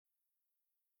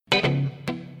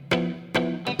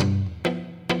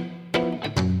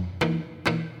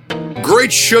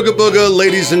Great Sugar Booga,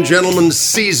 ladies and gentlemen,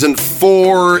 Season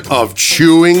 4 of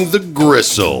Chewing the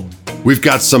Gristle. We've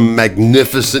got some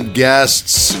magnificent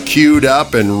guests queued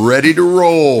up and ready to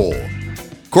roll.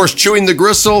 Of course, Chewing the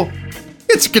Gristle,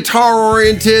 it's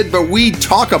guitar-oriented, but we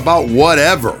talk about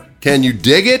whatever. Can you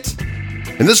dig it?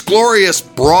 And this glorious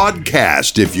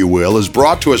broadcast, if you will, is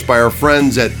brought to us by our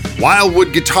friends at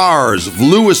Wildwood Guitars of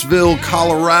Louisville,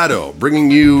 Colorado,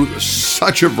 bringing you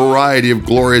such a variety of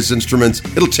glorious instruments,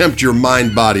 it'll tempt your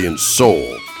mind, body, and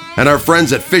soul. And our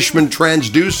friends at Fishman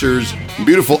Transducers in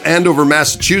beautiful Andover,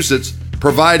 Massachusetts,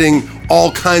 providing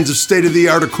all kinds of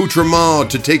state-of-the-art accoutrement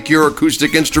to take your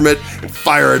acoustic instrument and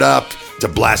fire it up to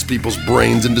blast people's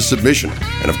brains into submission.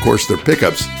 And of course, their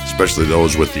pickups, especially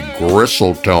those with the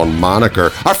Gristle-tone moniker,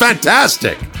 are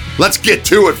fantastic. Let's get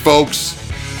to it, folks.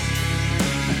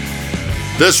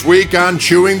 This week on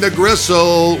Chewing the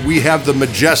Gristle, we have the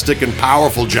majestic and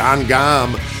powerful John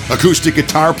Gomm, acoustic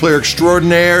guitar player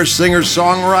extraordinaire,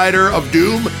 singer-songwriter of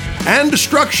doom and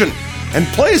destruction, and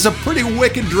plays a pretty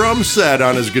wicked drum set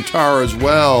on his guitar as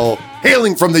well.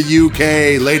 Hailing from the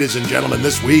UK, ladies and gentlemen,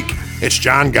 this week, it's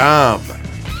John Gomm.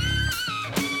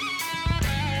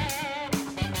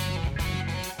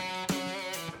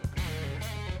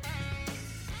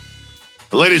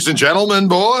 Ladies and gentlemen,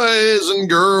 boys and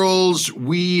girls,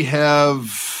 we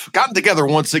have gotten together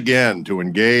once again to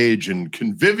engage in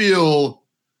convivial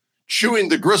Chewing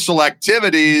the Gristle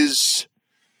activities.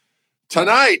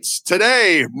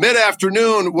 Today,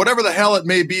 mid-afternoon, whatever the hell it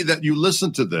may be that you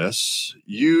listen to this,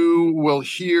 you will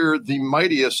hear the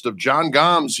mightiest of John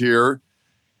Gomms here.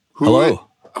 Hello.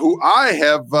 Who I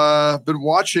have been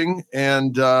watching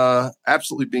and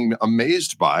absolutely being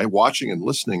amazed by, watching and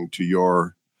listening to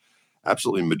your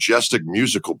absolutely majestic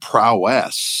musical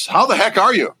prowess. How the heck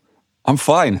are you? I'm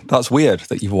fine. That's weird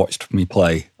that you've watched me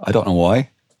play. I don't know why,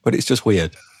 but it's just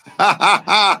weird.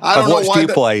 I've watched you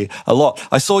play a lot.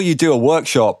 I saw you do a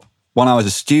workshop when I was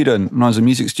a student, when I was a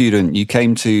music student. You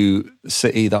came to the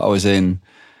city that I was in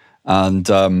and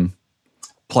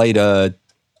played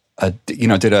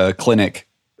did a clinic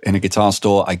in a guitar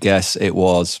store. I guess it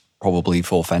was probably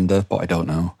for Fender, but I don't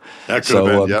know. That could have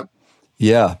been, yep.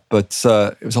 Yeah, but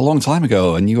it was a long time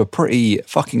ago, and you were pretty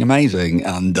fucking amazing.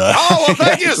 And oh, well,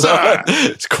 thank you, sir.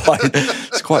 It's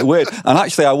quite weird. And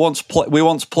actually, I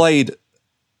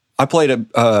played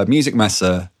a Music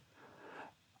Messe,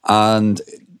 and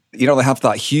they have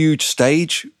that huge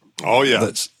stage. Oh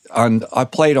yeah. And I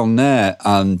played on there,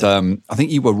 and I think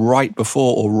you were right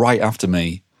before or right after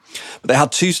me. But they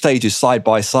had two stages side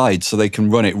by side, so they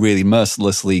can run it really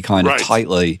mercilessly, kind of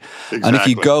tightly. Exactly. And if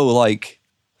you go like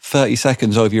 30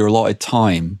 seconds over your allotted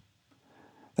time,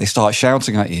 they start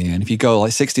shouting at you. And if you go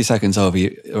like 60 seconds over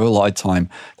your allotted time,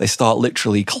 they start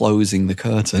literally closing the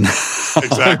curtain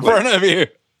exactly. in front of you.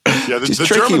 Yeah, the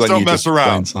Germans don't mess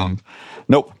around.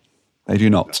 Nope, they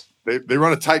do not. They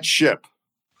run a tight ship.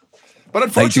 But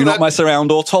unfortunately, they do not mess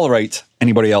around or tolerate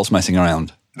anybody else messing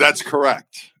around. That's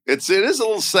correct. It is a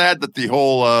little sad that the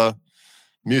whole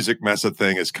Music Messe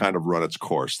thing has kind of run its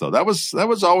course, though. That was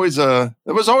always a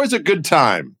good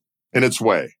time in its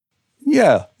way.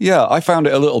 Yeah. I found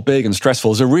it a little big and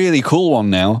stressful. There's a really cool one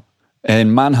now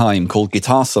in Mannheim called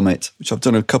Guitar Summit, which I've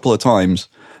done a couple of times.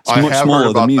 It's much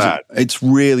smaller than music. That. It's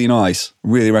really nice.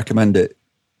 Really recommend it.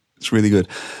 It's really good.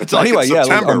 It's like anyway,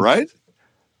 September, right?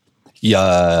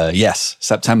 Yeah. Yes,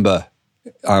 September.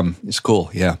 It's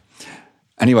cool. Yeah.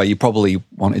 Anyway, you probably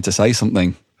wanted to say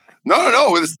something.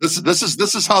 No.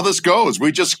 This is how this goes.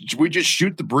 We just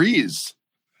shoot the breeze,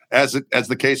 as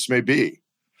the case may be.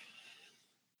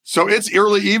 So it's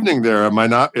early evening there. Am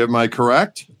I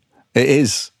correct? It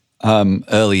is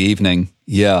early evening.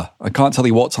 Yeah, I can't tell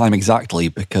you what time exactly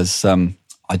because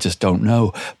I just don't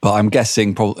know. But I'm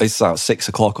guessing probably it's about 6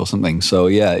 o'clock or something. So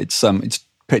yeah, it's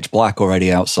pitch black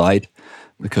already outside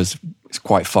because it's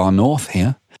quite far north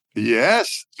here.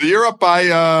 Yes. So you're up by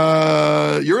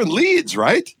you're in Leeds,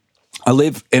 right? I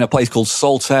live in a place called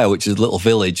Saltaire, which is a little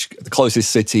village. The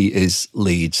closest city is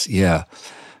Leeds. Yeah,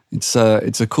 it's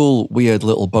a cool, weird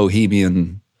little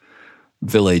bohemian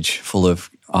village full of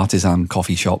artisan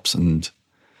coffee shops and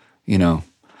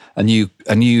a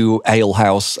new ale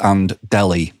house and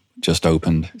deli just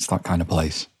opened. It's that kind of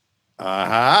place.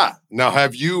 Now,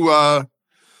 have you?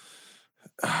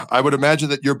 I would imagine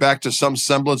that you're back to some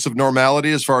semblance of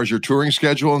normality as far as your touring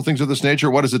schedule and things of this nature.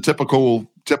 What does a typical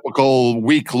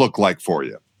week look like for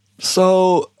you?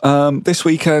 So this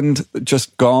weekend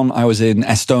just gone, I was in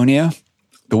Estonia.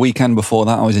 The weekend before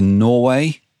that, I was in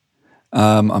Norway.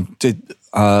 I've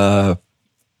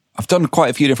done quite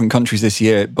a few different countries this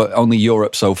year, but only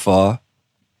Europe so far.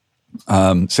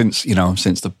 Since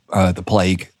the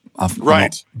plague I've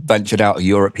not ventured out of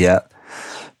Europe yet.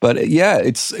 But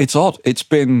it's odd. It's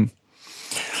been,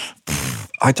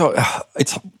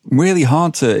 it's really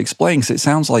hard to explain because it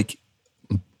sounds like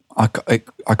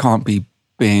I can't be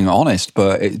being honest,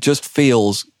 but it just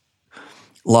feels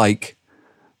like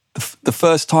the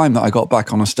first time that I got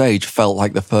back on a stage felt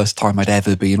like the first time I'd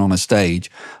ever been on a stage.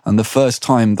 And the first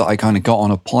time that I kind of got on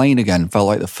a plane again felt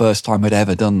like the first time I'd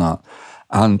ever done that.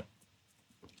 And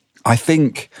I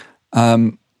think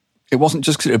it wasn't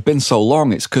just because it had been so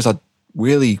long, it's because I'd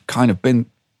really kind of been,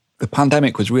 the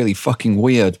pandemic was really fucking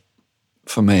weird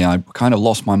for me. I kind of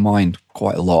lost my mind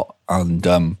quite a lot.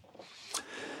 And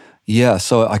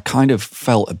so I kind of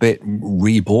felt a bit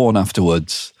reborn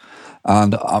afterwards.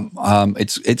 And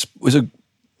it was a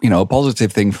a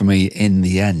positive thing for me in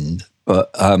the end.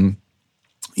 But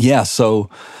so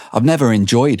I've never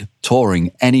enjoyed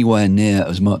touring anywhere near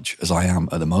as much as I am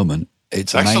at the moment.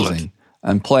 It's amazing. Excellent.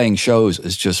 And playing shows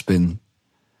has just been,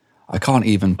 I can't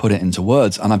even put it into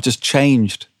words. And I've just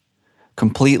changed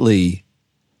completely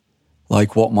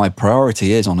like what my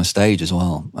priority is on a stage as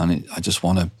well. And I just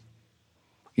want to,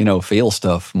 feel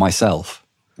stuff myself.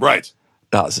 Right.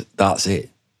 That's it.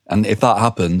 And if that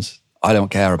happens, I don't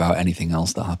care about anything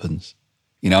else that happens.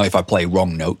 If I play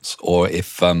wrong notes or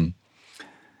if, the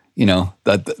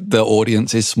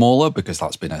audience is smaller, because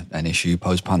that's been an issue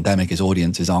post-pandemic, is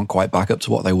audiences aren't quite back up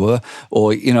to what they were.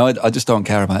 Or, I just don't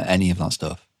care about any of that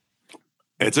stuff.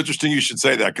 It's interesting you should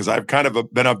say that, because I've kind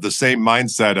of been of the same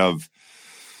mindset of,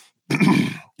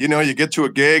 you get to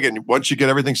a gig and once you get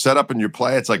everything set up and you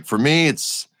play, it's like, for me,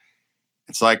 it's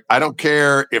like, I don't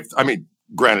care if,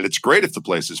 granted, it's great if the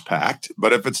place is packed,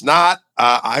 but if it's not,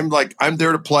 I'm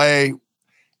there to play,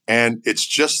 and it's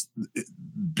just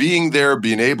being there,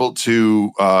 being able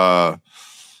to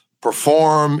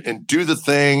perform and do the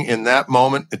thing in that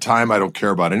moment in time. I don't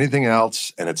care about anything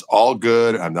else, and it's all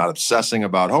good. I'm not obsessing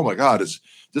about, oh my God, is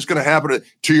this going to happen?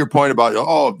 To your point about,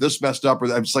 oh, this messed up, or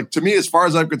that. It's like, to me, as far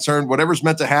as I'm concerned, whatever's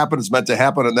meant to happen is meant to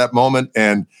happen in that moment,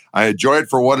 and I enjoy it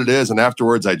for what it is, and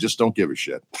afterwards, I just don't give a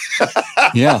shit.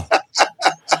 Yeah.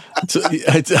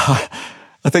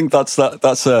 I think that's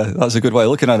a good way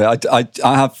of looking at it.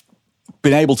 I have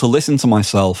been able to listen to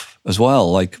myself as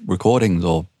well, like recordings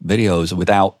or videos,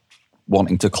 without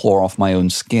wanting to claw off my own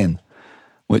skin,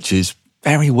 which is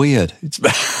very weird.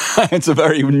 It's a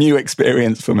very new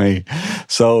experience for me.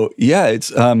 So yeah,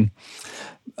 it's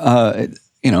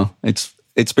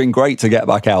it's been great to get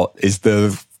back out. Is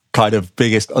the kind of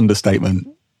biggest understatement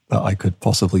that I could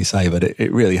possibly say, but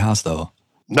it really has though.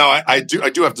 No, I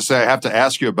do have to say, I have to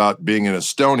ask you about being in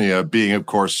Estonia, being, of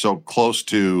course, so close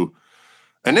to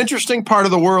an interesting part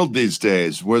of the world these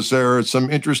days. Was there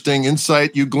some interesting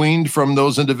insight you gleaned from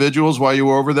those individuals while you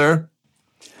were over there?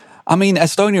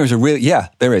 Estonia is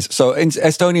there is. So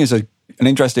Estonia is an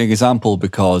interesting example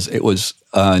because it was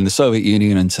in the Soviet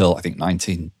Union until, I think,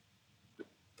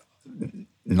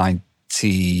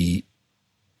 1990.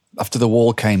 After the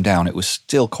wall came down, it was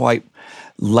still quite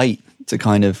late to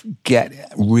kind of get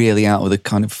really out of the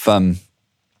kind of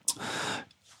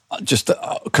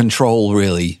control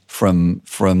really from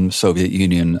Soviet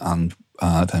Union and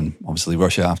then obviously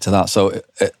Russia after that. So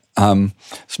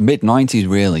it's mid-90s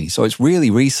really. So it's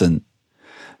really recent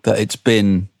that it's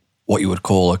been what you would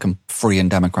call a free and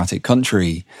democratic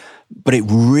country. But it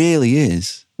really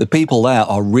is. The people there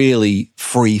are really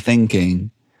free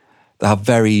thinking. They have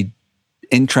very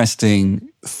interesting,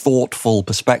 thoughtful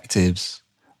perspectives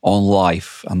on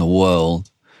life and the world,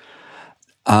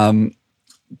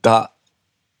 that,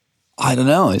 I don't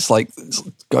know, it's like,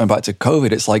 going back to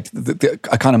COVID, it's like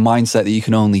a kind of mindset that you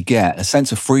can only get, a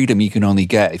sense of freedom you can only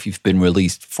get if you've been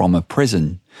released from a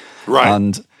prison. Right.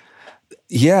 And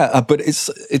yeah, but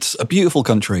it's a beautiful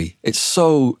country. It's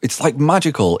like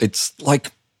magical. It's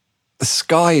like the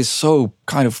sky is so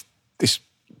kind of this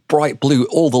bright blue.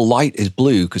 All the light is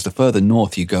blue because the further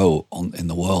north you go in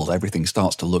the world, everything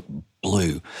starts to look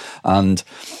blue, and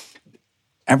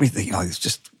everything it's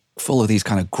just full of these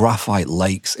kind of graphite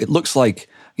lakes. It looks like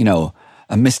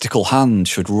a mystical hand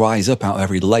should rise up out of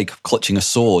every lake clutching a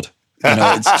sword.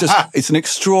 It's an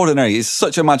extraordinary. It's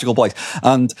such a magical place,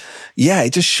 and yeah,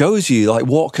 it just shows you like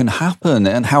what can happen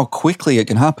and how quickly it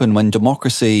can happen when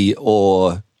democracy,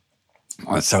 or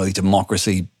not necessarily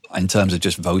democracy in terms of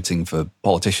just voting for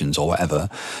politicians or whatever,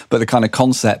 but the kind of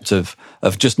concept of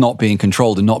just not being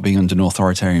controlled and not being under an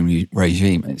authoritarian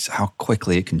regime. It's how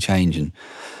quickly it can change. And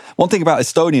one thing about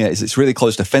Estonia is it's really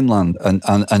close to Finland,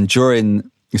 and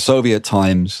during Soviet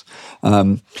times,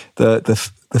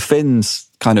 the Finns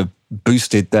kind of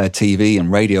boosted their TV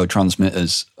and radio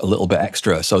transmitters a little bit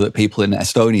extra so that people in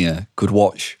Estonia could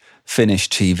watch Finnish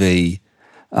TV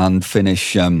and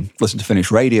listen to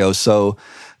Finnish radio. So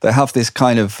they have this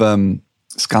kind of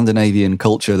Scandinavian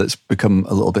culture that's become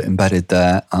a little bit embedded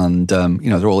there. And,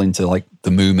 they're all into like the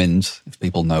Moomins, if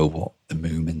people know what the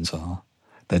Moomins are.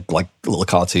 They're like little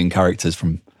cartoon characters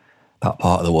from that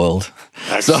part of the world.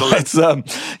 Excellent. So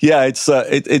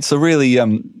it's a really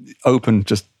open,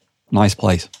 just nice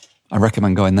place. I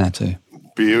recommend going there too.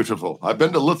 Beautiful. I've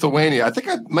been to Lithuania. I think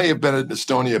I may have been in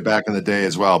Estonia back in the day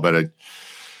as well, but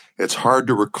it's hard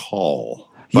to recall.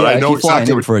 But I know if you're flying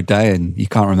in for a day and you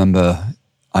can't remember.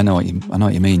 I know what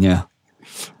you mean. Yeah.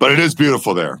 But it is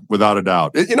beautiful there, without a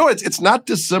doubt. It's not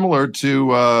dissimilar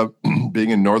to being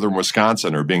in northern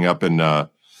Wisconsin or being up in the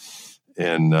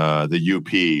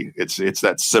UP. It's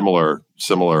that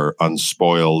similar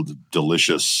unspoiled,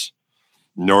 delicious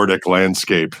Nordic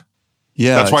landscape.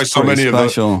 Yeah, that's why so many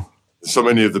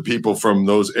of the people from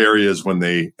those areas, when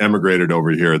they emigrated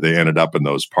over here, they ended up in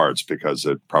those parts because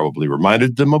it probably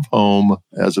reminded them of home,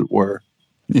 as it were.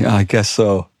 Yeah, I guess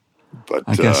so. But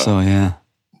I guess so. Yeah.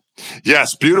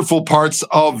 Yes, beautiful parts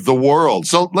of the world.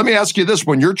 So let me ask you this: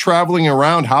 when you're traveling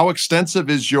around, how extensive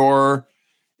is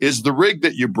the rig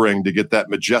that you bring to get that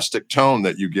majestic tone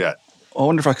that you get? I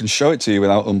wonder if I can show it to you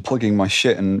without unplugging my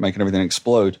shit and making everything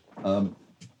explode.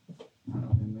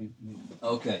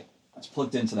 Okay, it's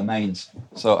plugged into the mains,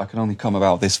 so I can only come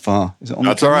about this far. Is it on?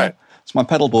 That's all right. It's my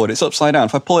pedal board. It's upside down.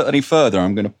 If I pull it any further,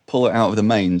 I'm going to pull it out of the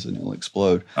mains and it'll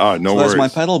explode. Oh, no worries. There's my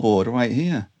pedal board right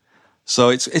here. So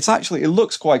it's actually, it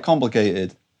looks quite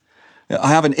complicated. I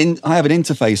have an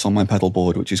interface on my pedal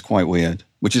board, which is quite weird,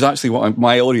 which is actually what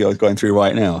my audio is going through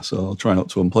right now. So I'll try not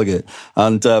to unplug it.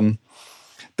 And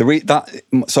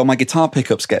so my guitar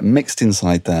pickups get mixed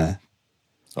inside there.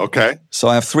 Okay. So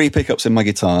I have 3 pickups in my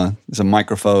guitar. There's a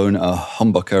microphone, a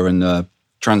humbucker, and a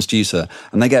transducer,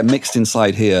 and they get mixed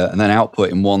inside here and then output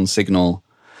in one signal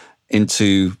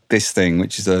into this thing,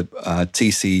 which is a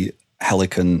TC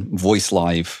Helicon Voice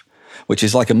Live, which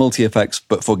is like a multi-effects,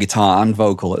 but for guitar and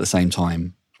vocal at the same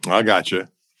time. I got you.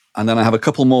 And then I have a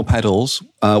couple more pedals.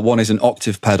 One is an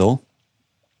octave pedal,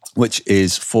 which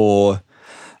is for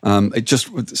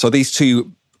so these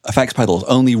 2 effects pedals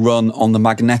only run on the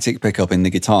magnetic pickup in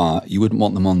the guitar. You wouldn't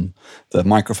want them on the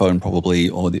microphone probably,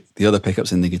 or the other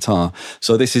pickups in the guitar.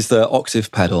 So this is the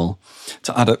octave pedal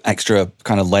to add an extra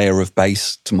kind of layer of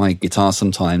bass to my guitar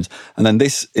sometimes. And then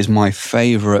this is my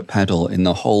favorite pedal in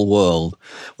the whole world,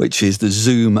 which is the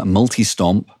Zoom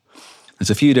Multi-Stomp. There's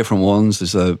a few different ones.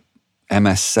 There's a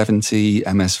MS-70,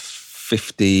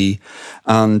 MS-50,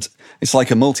 and it's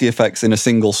like a multi-effects in a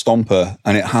single stomper,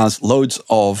 and it has loads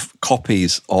of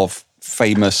copies of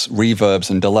famous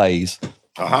reverbs and delays.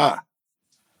 Aha.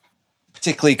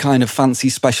 Particularly kind of fancy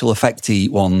special effecty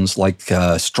ones like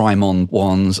Strymon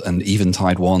ones and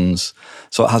Eventide ones.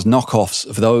 So it has knockoffs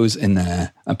of those in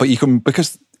there. But you can,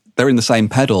 because they're in the same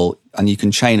pedal and you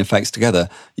can chain effects together,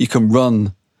 you can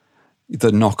run the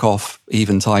knockoff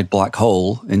Eventide Black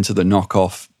Hole into the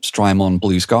knockoff Strymon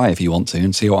Blue Sky if you want to,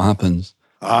 and see what happens.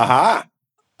 Aha.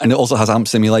 And it also has amp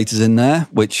simulators in there,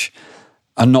 which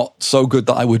are not so good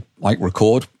that I would like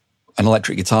record an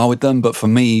electric guitar with them. But for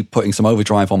me, putting some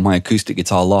overdrive on my acoustic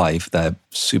guitar live, they're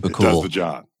super cool. It does the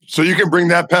job. So you can bring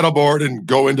that pedal board and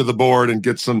go into the board and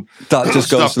get some. That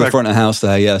just goes to the front of the house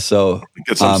there, yeah. So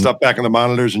get some stuff back in the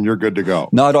monitors and you're good to go.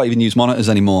 No, I don't even use monitors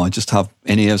anymore. I just have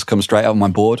in-ears come straight out of my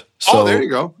board. So, there you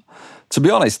go. To be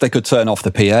honest, they could turn off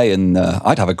the PA and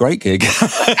I'd have a great gig.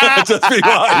 Just be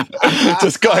fine.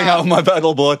 Just going out on my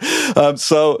pedal board.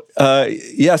 So I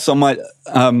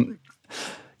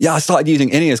started using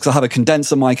in-ears because I have a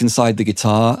condenser mic inside the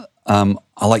guitar. I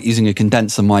like using a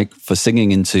condenser mic for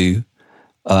singing into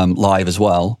live as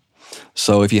well.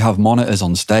 So if you have monitors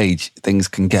on stage, things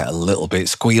can get a little bit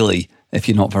squealy if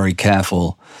you're not very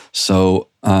careful. So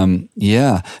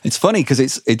it's funny because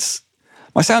it's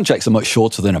my sound checks are much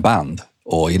shorter than a band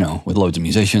or, with loads of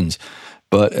musicians.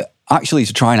 But actually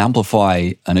to try and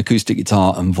amplify an acoustic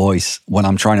guitar and voice when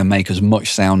I'm trying to make as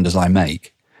much sound as I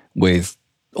make with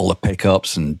all the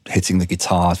pickups and hitting the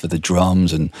guitar for the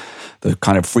drums and the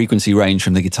kind of frequency range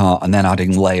from the guitar, and then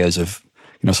adding layers of,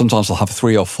 sometimes I'll have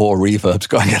 3 or 4 reverbs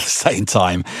going at the same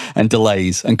time and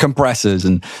delays and compressors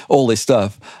and all this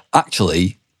stuff.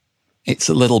 Actually, it's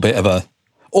a little bit of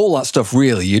all that stuff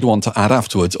really you'd want to add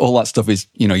afterwards. All that stuff is,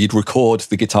 you'd record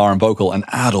the guitar and vocal and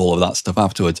add all of that stuff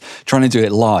afterwards. Trying to do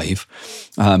it live,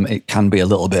 it can be a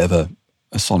little bit of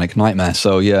a sonic nightmare.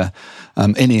 So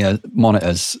in-ear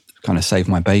monitors kind of save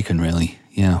my bacon, really.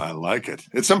 Yeah, I like it.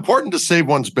 It's important to save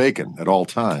one's bacon at all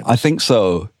times. I think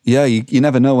so. Yeah, you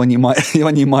never know when you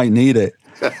might need it.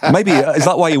 Maybe is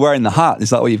that why you're wearing the hat?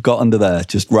 Is that what you've got under there?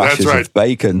 Just rashes of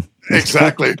bacon.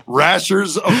 Exactly.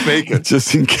 Rashers of bacon.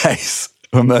 Just in case.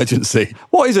 Emergency.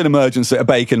 What is an emergency? A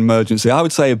bacon emergency? I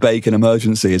would say a bacon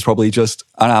emergency is probably just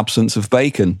an absence of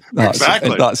bacon.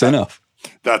 Exactly. That's enough.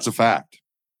 That's a fact.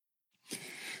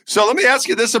 So let me ask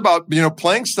you this about,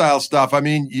 playing style stuff. I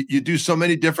mean, you do so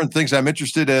many different things. I'm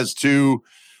interested as to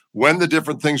when the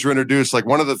different things were introduced. Like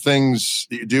one of the things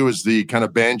that you do is the kind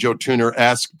of banjo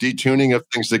tuner-esque detuning of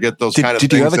things to get those kind of things.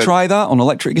 Did you ever try that on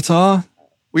electric guitar?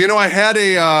 Well, I had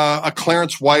a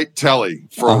Clarence White Telly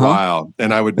for a while,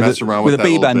 and I would mess around with a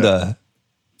B-bender.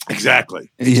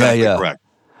 Exactly. Yeah. Correct.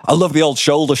 I love the old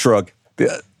shoulder shrug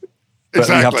that you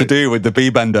have to do with the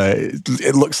B-bender.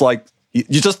 It looks like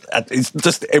it's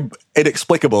just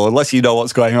inexplicable unless you know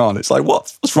what's going on. It's like,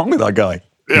 what's wrong with that guy?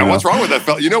 Yeah, what's wrong with that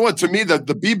fella? You know what? To me, the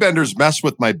B-benders mess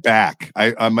with my back.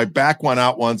 My back went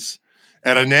out once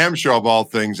at a NAMM show of all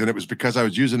things, and it was because I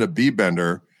was using a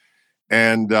B-bender.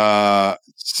 And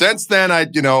since then, I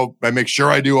make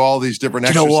sure I do all these different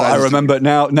exercises. You know what? I remember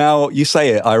now you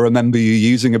say it, I remember you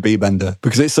using a B-bender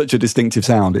because it's such a distinctive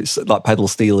sound. It's like pedal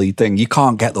steely thing. You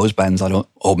can't get those bends.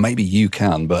 Or maybe you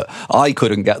can, but I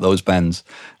couldn't get those bends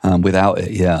without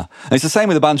it. Yeah. And it's the same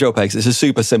with the banjo pegs. It's a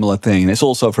super similar thing. And it's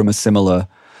also from a similar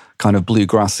kind of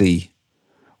bluegrassy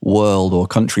world or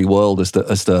country world as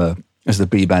the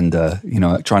B-bender,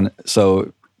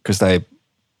 because they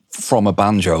from a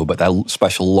banjo, but they're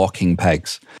special locking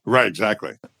pegs. Right,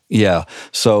 exactly. Yeah.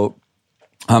 So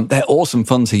they're awesome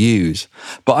fun to use.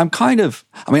 But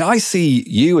I see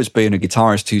you as being a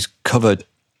guitarist who's covered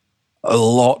a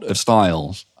lot of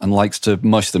styles and likes to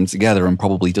mush them together and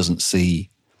probably doesn't see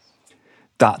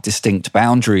that distinct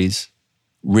boundaries,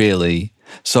 really.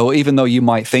 So even though you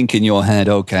might think in your head,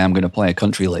 okay, I'm going to play a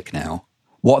country lick now,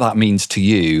 what that means to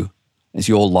you is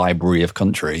your library of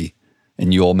country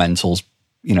and your mental's,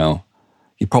 you're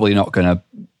probably not going to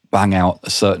bang out a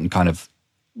certain kind of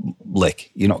lick.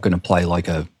 You're not going to play like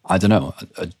a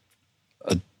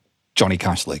Johnny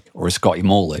Cash lick or a Scotty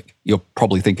Moore lick. You're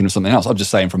probably thinking of something else. I'm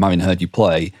just saying from having heard you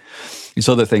play, it's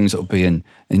other things that will be in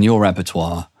your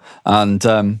repertoire.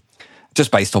 And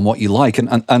just based on what you like. And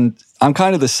I'm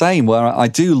kind of the same, where I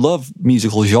do love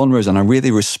musical genres and I really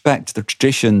respect the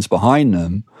traditions behind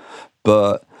them.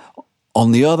 But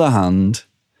on the other hand,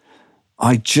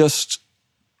 I just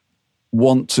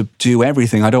want to do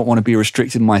everything. I don't want to be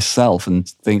restricted myself and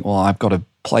think, well, I've got to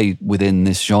play within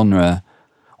this genre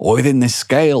or within this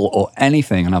scale or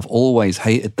anything. And I've always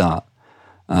hated that.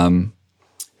 I'm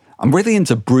really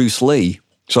into Bruce Lee.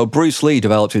 So Bruce Lee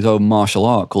developed his own martial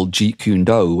art called Jeet Kune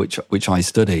Do, which I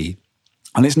study.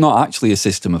 And it's not actually a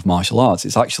system of martial arts.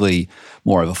 It's actually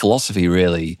more of a philosophy,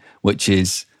 really, which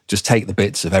is just take the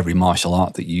bits of every martial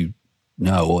art that you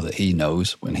know or that he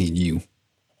knows when he knew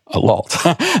a lot,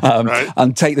 right.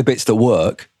 And take the bits that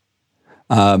work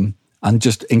and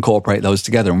just incorporate those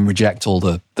together and reject all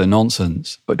the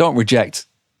nonsense. But don't reject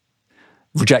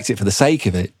it for the sake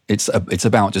of it. It's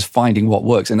about just finding what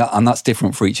works. And that's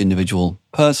different for each individual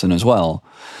person as well.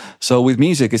 So with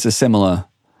music, it's a similar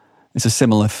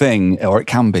thing, or it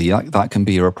can be. That can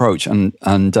be your approach. And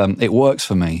it works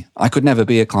for me. I could never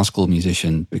be a classical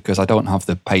musician because I don't have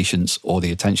the patience or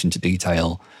the attention to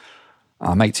detail.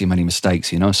 I make too many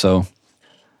mistakes, So,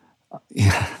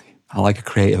 yeah, I like a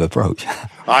creative approach.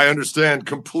 I understand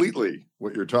completely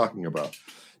what you're talking about.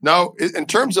 Now, in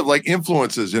terms of like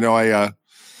influences, I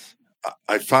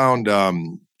found,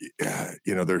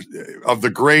 there's of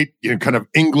the great, kind of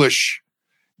English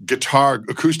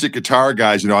acoustic guitar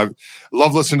guys. I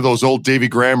love listening to those old Davy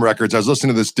Graham records. I was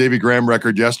listening to this Davy Graham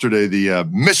record yesterday, the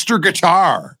Mr.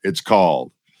 Guitar, it's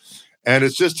called, and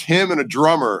it's just him and a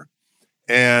drummer.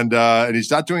 And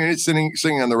he's not doing any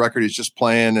singing on the record. He's just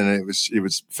playing, and it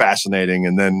was fascinating.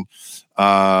 And then,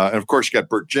 and of course, you got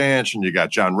Bert Jansch and you got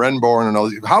John Renbourn and all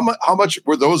these. How much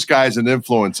were those guys an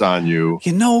influence on you?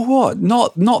 You know what?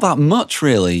 Not that much,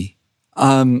 really.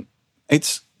 I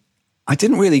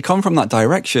didn't really come from that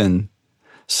direction.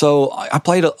 So I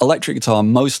played electric guitar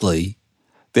mostly.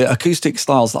 The acoustic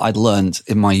styles that I'd learned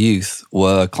in my youth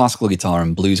were classical guitar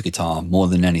and blues guitar more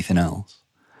than anything else.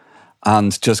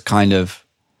 And just kind of,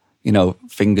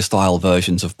 finger-style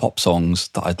versions of pop songs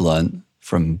that I'd learned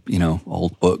from,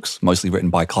 old books, mostly written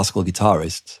by classical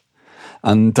guitarists.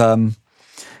 And,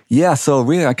 so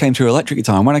really I came to electric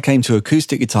guitar. And when I came to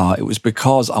acoustic guitar, it was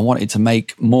because I wanted to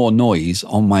make more noise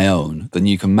on my own than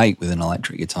you can make with an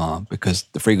electric guitar, because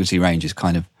the frequency range is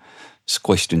kind of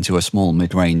squished into a small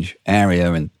mid-range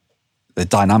area, and they're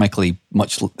dynamically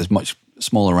there's much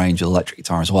smaller range of electric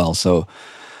guitar as well. So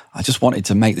I just wanted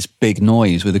to make this big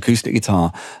noise with acoustic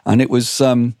guitar. And it was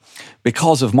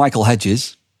because of Michael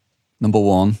Hedges, number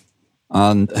one,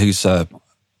 and who's an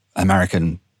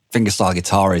American fingerstyle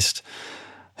guitarist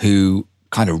who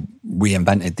kind of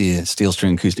reinvented the steel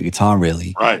string acoustic guitar,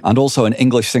 really. Right. And also an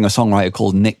English singer-songwriter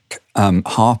called Nick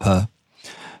Harper,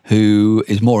 who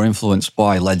is more influenced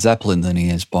by Led Zeppelin than he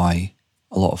is by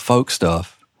a lot of folk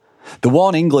stuff. The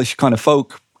one English kind of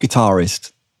folk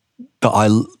guitarist that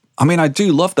I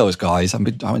do love those guys. I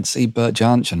went to see Bert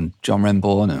Jansch and John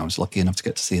Renbourn, and I was lucky enough to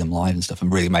get to see them live and stuff,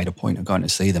 and really made a point of going to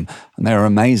see them. And they were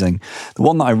amazing. The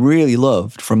one that I really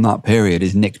loved from that period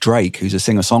is Nick Drake, who's a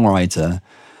singer-songwriter,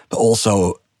 but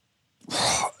also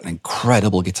an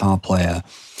incredible guitar player,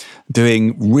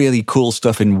 doing really cool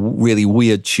stuff in really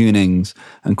weird tunings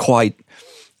and quite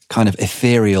kind of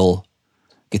ethereal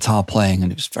guitar playing,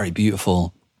 and it was very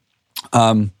beautiful.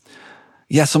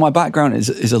 So my background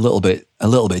is a little bit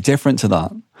different to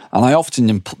that, and I often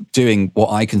am doing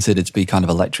what I consider to be kind of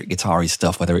electric guitar-y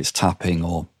stuff, whether it's tapping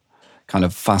or kind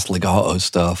of fast legato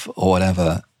stuff or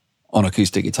whatever on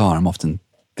acoustic guitar. I'm often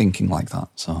thinking like that.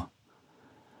 So,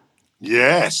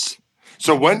 yes.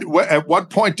 So at what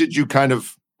point did you kind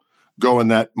of go in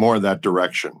that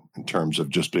direction in terms of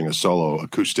just being a solo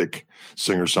acoustic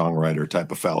singer-songwriter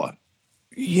type of fella?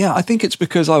 Yeah, I think it's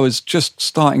because I was just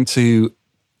starting to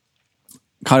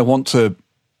kind of want to,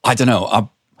 I don't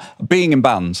know, being in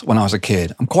bands when I was a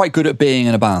kid. I'm quite good at being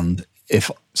in a band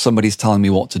if somebody's telling me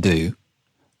what to do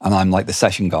and I'm like the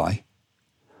session guy.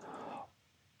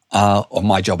 Or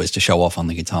my job is to show off on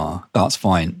the guitar. That's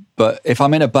fine. But if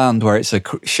I'm in a band where it's a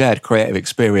shared creative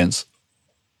experience,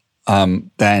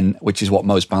 then, which is what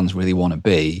most bands really want to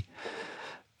be,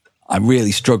 I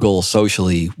really struggle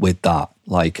socially with that.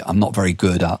 Like, I'm not very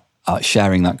good at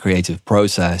sharing that creative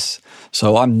process.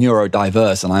 So I'm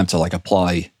neurodiverse and I have to like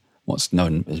apply what's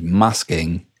known as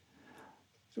masking,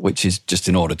 which is just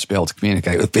in order to be able to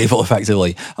communicate with people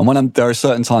effectively. And there are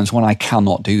certain times when I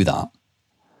cannot do that,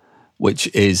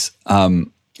 which is,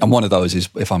 and one of those is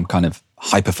if I'm kind of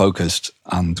hyper-focused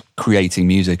and creating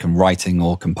music and writing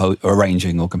or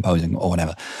arranging or composing or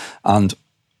whatever. And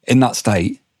in that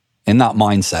state, in that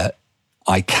mindset,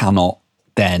 I cannot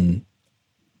then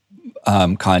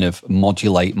kind of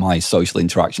modulate my social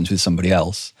interactions with somebody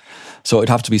else. So it'd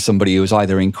have to be somebody who was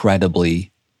either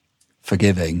incredibly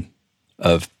forgiving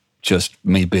of just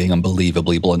me being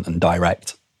unbelievably blunt and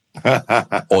direct,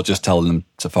 or just telling them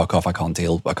to fuck off. I can't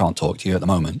talk to you at the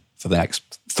moment for the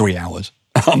next 3 hours.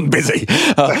 I'm busy.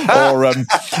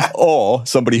 Or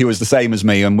somebody who was the same as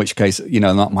me, in which case,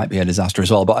 that might be a disaster as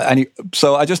well. But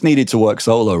so I just needed to work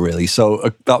solo, really.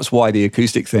 So that's why the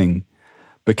acoustic thing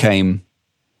became,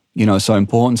 so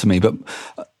important to me. But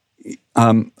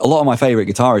a lot of my favorite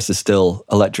guitarists are still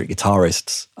electric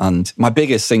guitarists. And my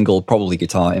biggest single, probably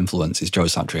guitar influence is Joe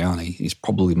Satriani. He's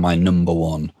probably my number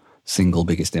one single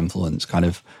biggest influence, kind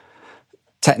of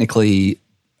technically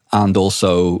and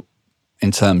also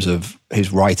in terms of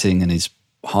his writing and his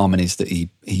harmonies that he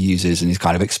uses and his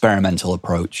kind of experimental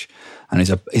approach and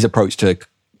his approach to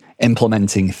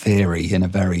implementing theory in a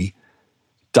very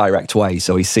direct way.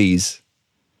 So he sees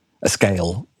a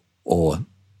scale or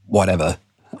whatever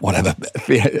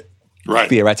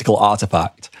theoretical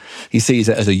artifact. He sees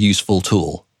it as a useful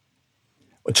tool,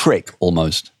 a trick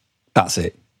almost. That's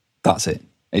it.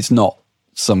 It's not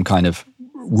some kind of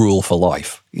rule for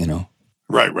life,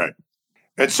 Right.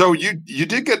 And so you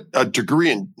did get a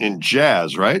degree in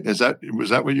jazz, right? Was that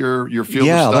what your field was studying?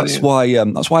 Yeah,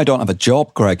 that's why I don't have a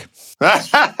job, Greg.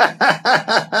 What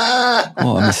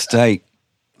a mistake.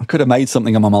 I could have made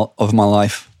something of my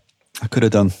life. I could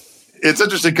have done. It's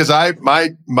interesting because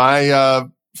my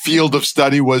field of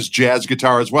study was jazz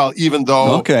guitar as well, even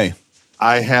though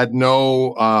I had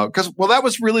no that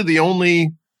was really the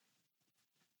only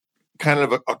kind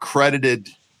of accredited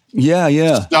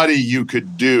study you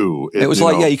could do. It was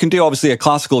you can do obviously a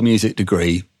classical music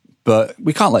degree, but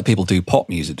we can't let people do pop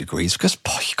music degrees because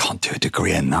you can't do a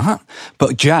degree in that.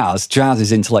 But jazz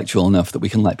is intellectual enough that we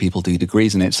can let people do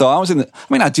degrees in it. So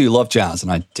I do love jazz,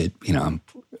 and I did,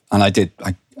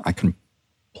 I can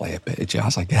play a bit of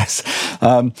jazz, I guess.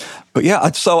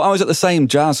 So I was at the same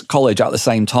jazz college at the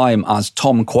same time as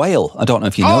Tom Quayle. I don't know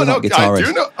if you know that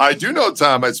guitarist. I do know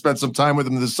Tom. I spent some time with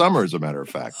him this summer, as a matter of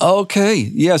fact. Okay.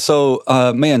 Yeah. So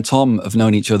me and Tom have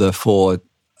known each other for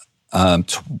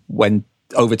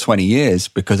over 20 years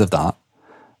because of that.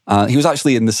 He was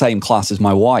actually in the same class as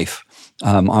my wife.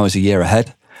 I was a year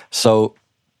ahead. So,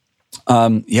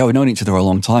 we've known each other a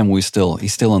long time. He still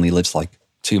only lives like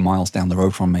 2 miles down the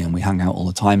road from me, and we hang out all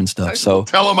the time and stuff. So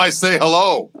tell him I say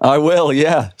hello. I will,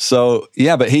 yeah. So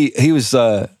but he was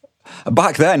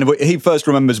back then. He first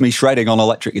remembers me shredding on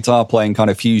electric guitar, playing kind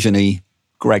of fusion-y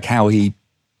Greg Howe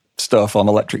stuff on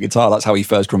electric guitar. That's how he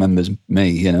first remembers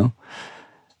me,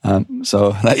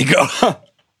 So there you go.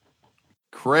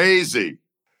 Crazy.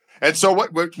 And so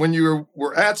what when you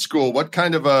were at school, what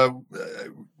kind of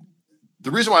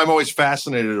the reason why I'm always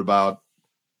fascinated about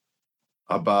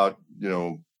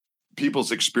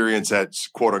people's experience at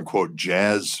quote unquote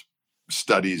jazz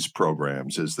studies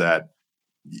programs is that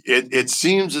it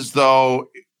seems as though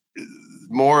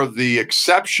more of the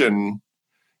exception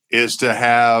is to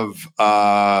have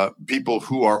people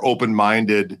who are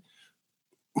open-minded,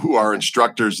 who are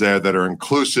instructors there that are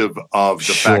inclusive of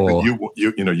the fact that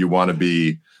you want to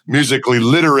be musically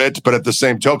literate, but at the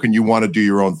same token, you want to do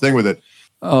your own thing with it.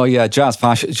 Oh yeah, jazz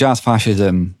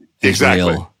fascism is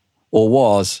real, or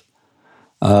was.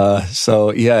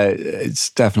 So yeah,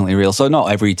 it's definitely real. So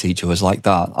not every teacher was like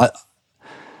that.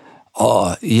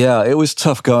 It was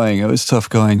tough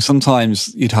going.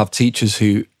 Sometimes you'd have teachers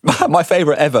who, my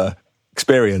favorite ever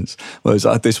experience was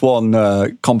I had this one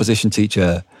composition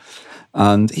teacher,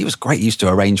 and he was great. He used to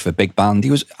arrange for big band.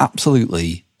 He was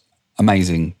absolutely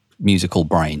amazing musical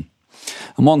brain.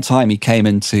 And one time he came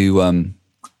into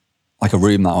like a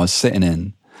room that I was sitting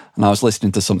in, and I was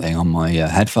listening to something on my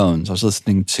headphones. I was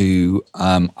listening to,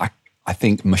 I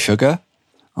think, Meshuggah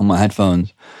on my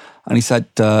headphones. And he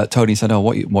said, Tony said,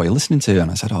 what are you listening to? And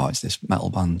I said, it's this metal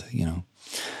band, And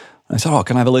I said,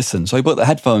 can I have a listen? So he put the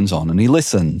headphones on and he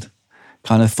listened,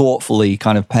 kind of thoughtfully,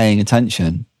 kind of paying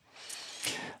attention.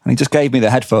 And he just gave me the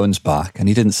headphones back and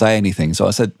he didn't say anything. So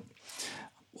I said,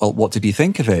 well, what did you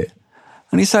think of it?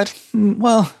 And he said,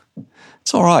 well,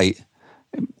 it's all right.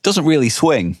 It doesn't really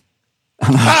swing.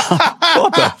 And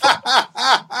what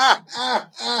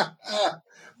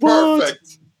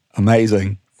Perfect.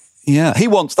 Amazing. Yeah,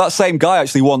 that same guy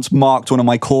actually once marked one of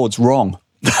my chords wrong.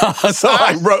 So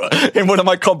I wrote in one of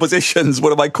my compositions,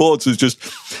 one of my chords was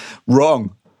just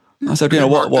wrong. I said,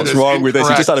 what's wrong with this?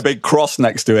 He just had a big cross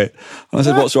next to it. And I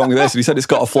said, what's wrong with this? And he said, it's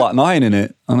got a flat 9 in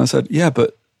it. And I said, yeah, but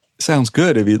it sounds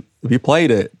good if you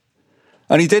played it.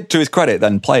 And he did, to his credit,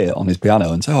 then play it on his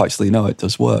piano and say, actually, no, it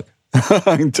does work.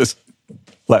 And just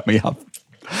let me have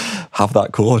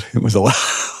that chord. It was a lot.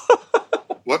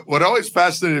 What always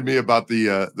fascinated me about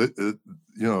the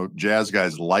jazz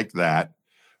guys like that,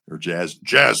 or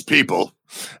jazz people,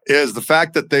 is the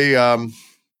fact that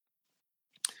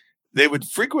they would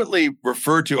frequently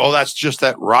refer to, that's just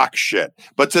that rock shit.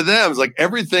 But to them, it's like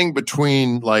everything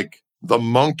between like the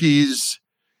Monkees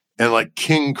and like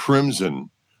King Crimson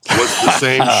was the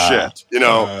same shit.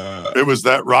 It was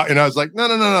that rock. And I was like, no.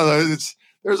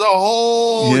 There's a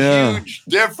whole huge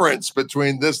difference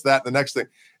between this, that, and the next thing.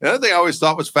 Another thing I always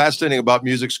thought was fascinating about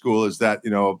music school is that,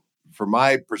 from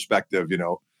my perspective,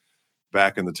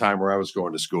 back in the time where I was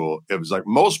going to school, it was like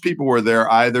most people were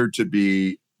there either to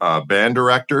be band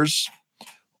directors,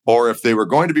 or if they were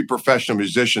going to be professional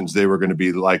musicians, they were going to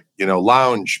be like,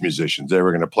 lounge musicians. They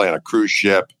were going to play on a cruise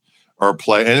ship or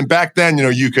play. And back then,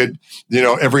 you could,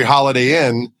 every Holiday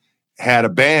Inn had a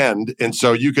band. And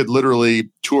so you could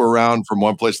literally tour around from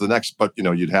one place to the next, but,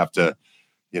 you'd have to,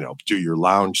 do your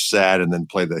lounge set and then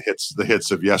play the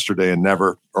hits of Yesterday and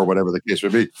Never, or whatever the case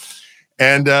would be.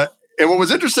 And what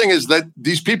was interesting is that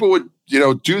these people would,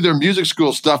 do their music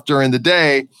school stuff during the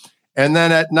day. And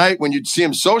then at night, when you'd see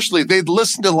them socially, they'd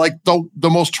listen to like the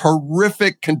most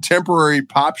horrific contemporary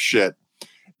pop shit.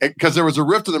 Because there was a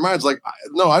rift in their minds, like,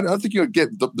 no, I don't think you would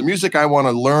get the music I want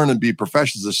to learn and be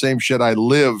professional is the same shit I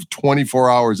live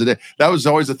 24 hours a day. That was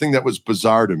always the thing that was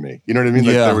bizarre to me. You know what I mean?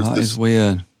 Like, there was this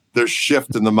weird. There's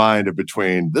shift in the mind of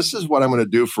between this is what I'm going to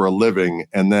do for a living,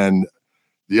 and then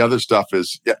the other stuff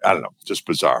is, I don't know, just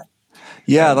bizarre.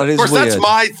 Yeah, that is weird. Of course, that's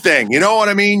my thing. You know what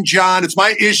I mean, John? It's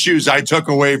my issues I took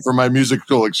away from my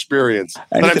musical experience.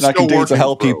 Anything I can do to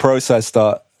help you process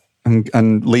that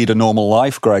and lead a normal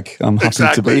life, Greg, I'm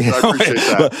happy to be here. I appreciate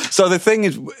that. So the thing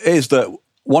is that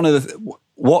one of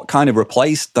what kind of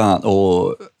replaced that,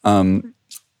 or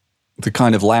the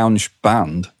kind of lounge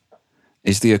band,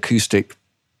 is the acoustic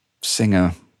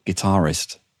singer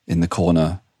guitarist in the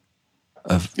corner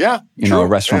of a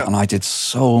restaurant. And I did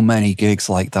so many gigs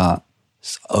like that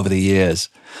over the years.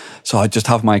 So I'd just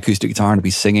have my acoustic guitar and be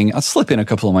singing. I'd slip in a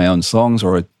couple of my own songs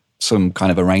or some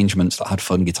kind of arrangements that had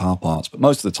fun guitar parts. But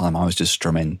most of the time I was just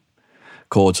strumming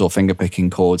chords or finger picking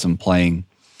chords and playing,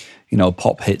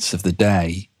 pop hits of the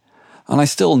day. And I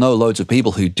still know loads of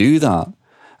people who do that.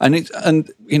 I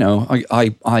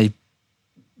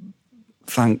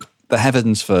thank the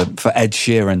heavens for Ed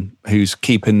Sheeran, who's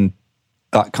keeping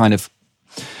that kind of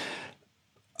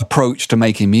approach to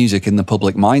making music in the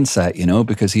public mindset,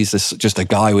 because he's just a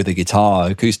guy with a guitar,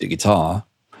 acoustic guitar,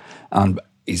 and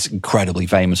he's incredibly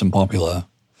famous and popular.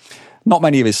 Not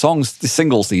many of his songs, the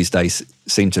singles these days,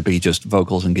 seem to be just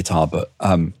vocals and guitar, but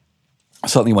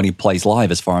certainly when he plays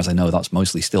live, as far as I know, that's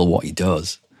mostly still what he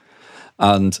does.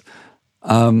 And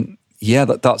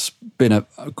that's been a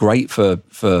great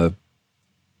for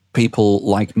people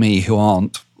like me who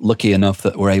aren't lucky enough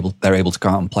that they're able to go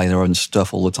out and play their own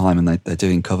stuff all the time, and they're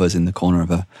doing covers in the corner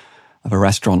of a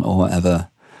restaurant or whatever.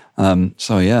 I'm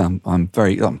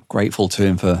grateful to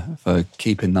him for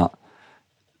keeping that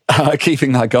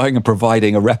going and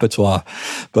providing a repertoire.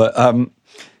 But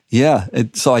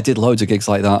so I did loads of gigs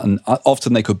like that, and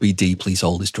often they could be deeply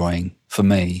soul destroying for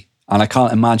me. And I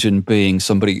can't imagine being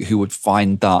somebody who would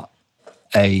find that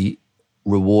a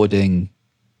rewarding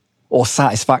or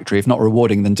satisfactory, if not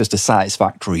rewarding, then just a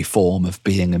satisfactory form of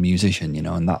being a musician,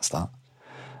 and that's that.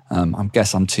 I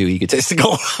guess I'm too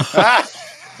egotistical.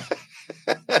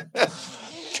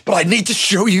 But I need to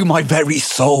show you my very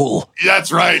soul.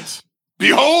 That's right.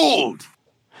 Behold!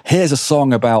 Here's a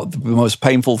song about the most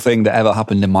painful thing that ever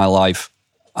happened in my life.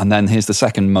 And then here's the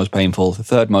second most painful, the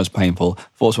third most painful,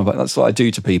 fourth most painful. That's what I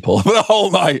do to people the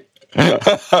whole night.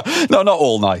 No, not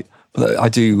all night. But I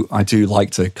do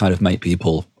like to kind of make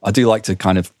people, a lot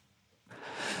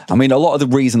of the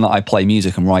reason that I play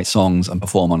music and write songs and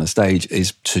perform on a stage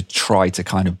is to try to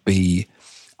kind of be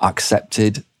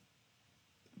accepted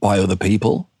by other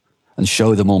people and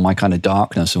show them all my kind of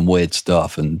darkness and weird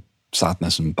stuff and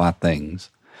sadness and bad things,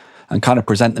 and kind of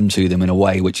present them to them in a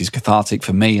way which is cathartic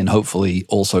for me and hopefully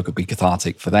also could be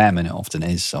cathartic for them, and it often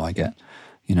is. So I get,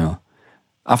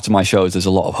 after my shows, there's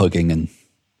a lot of hugging, and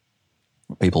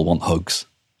people want hugs.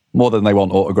 More than they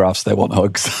want autographs, they want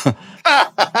hugs.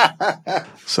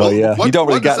 So you don't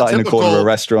really get that in the corner of a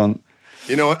restaurant.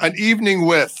 An evening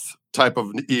with type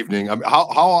of evening. I mean,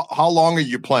 how long are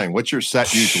you playing? What's your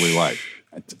set usually like?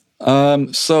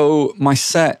 So my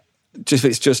set, if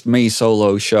it's just me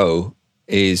solo show,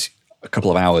 is a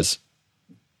couple of hours.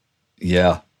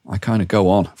 Yeah, I kind of go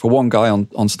on for one guy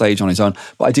on stage on his own,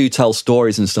 but I do tell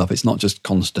stories and stuff. It's not just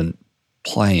constant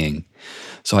playing.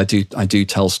 So I do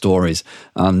tell stories,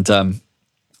 and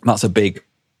that's a big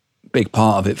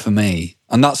part of it for me.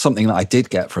 And that's something that I did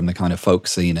get from the kind of folk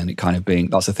scene, and it kind of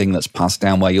that's a thing that's passed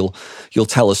down, where you'll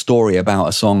tell a story about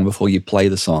a song before you play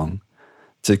the song,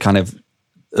 to kind of,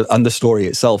 and the story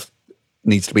itself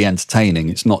needs to be entertaining.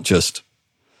 It's not just,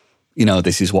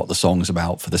 this is what the song's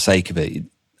about for the sake of it.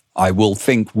 I will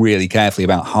think really carefully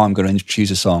about how I'm going to introduce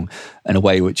a song in a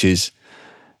way which is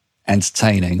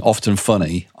entertaining, often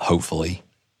funny, hopefully,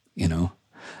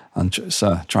 and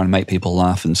trying to make people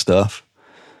laugh and stuff.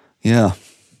 Yeah.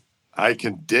 I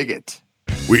can dig it.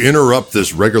 We interrupt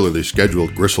this regularly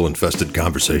scheduled gristle-infested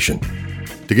conversation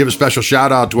to give a special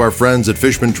shout-out to our friends at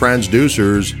Fishman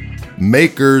Transducers,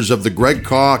 makers of the Greg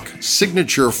Koch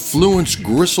signature Fluence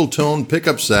Gristle-Tone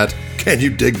pickup set. Can you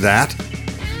dig that?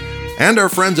 And our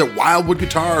friends at Wildwood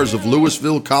Guitars of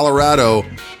Louisville, Colorado,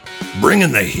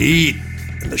 bringing the heat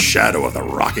in the shadow of the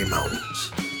Rocky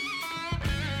Mountains.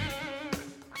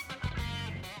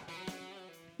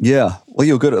 Yeah, well,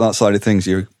 you're good at that side of things.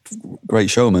 You're a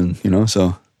great showman,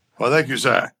 so. Well, thank you,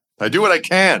 Zach. I do what I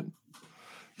can.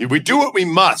 We do what we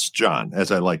must, John,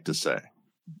 as I like to say.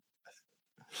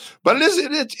 But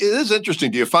it is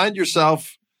interesting. Do you find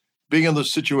yourself being in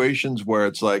those situations where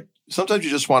it's like, sometimes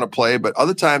you just want to play, but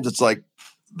other times it's like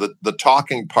the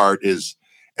talking part is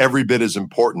every bit as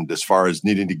important as far as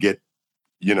needing to get,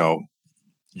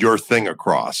 your thing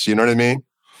across. You know what I mean?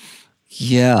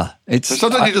 Yeah,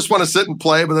 sometimes you just want to sit and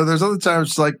play, but then there's other times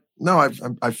it's like, no,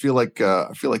 I feel like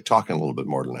talking a little bit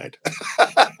more tonight.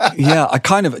 Yeah, I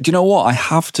kind of. Do you know what? I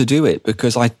have to do it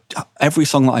because every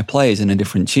song that I play is in a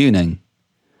different tuning.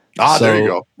 So there you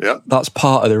go. Yeah, that's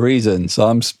part of the reason. So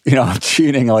I'm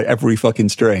tuning like every fucking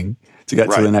string to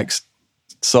get to the next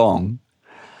song.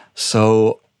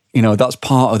 So that's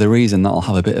part of the reason that I'll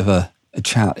have a bit of a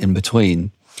chat in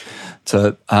between.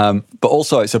 But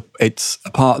also it's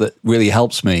a part that really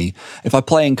helps me. If I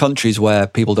play in countries where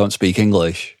people don't speak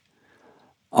English,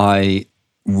 I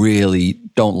really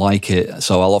don't like it.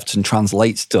 So I'll often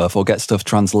translate stuff or get stuff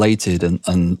translated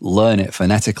and learn it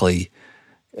phonetically,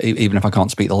 even if I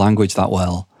can't speak the language that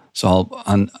well. So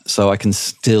I can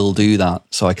still do that.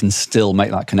 So I can still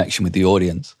make that connection with the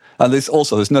audience. And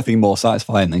there's nothing more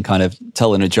satisfying than kind of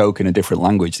telling a joke in a different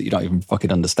language that you don't even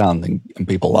fucking understand and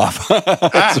people laugh.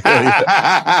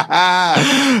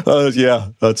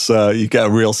 You get a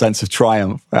real sense of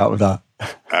triumph out of that.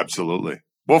 Absolutely.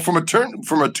 Well, from a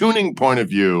tuning point of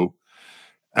view,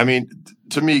 I mean,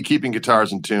 to me, keeping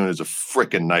guitars in tune is a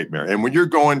freaking nightmare. And when you're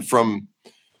going from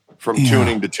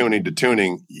tuning to tuning to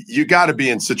tuning, you got to be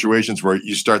in situations where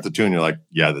you start the tune, you're like,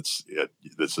 yeah, this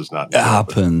is not. It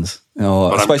happens,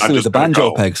 especially with the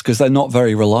banjo pegs, because they're not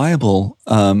very reliable.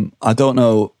 I don't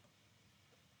know.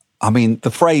 I mean,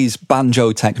 the phrase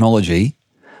banjo technology,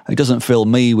 it doesn't fill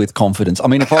me with confidence. I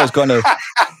mean, if I was going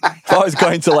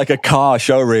to like a car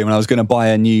showroom and I was going to buy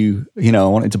a new, I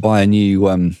wanted to buy a new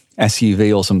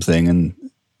SUV or something, and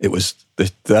it was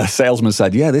the salesman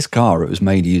said, "Yeah, this car, it was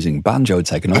made using banjo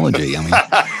technology." I mean,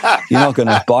 you're not going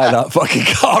to buy that fucking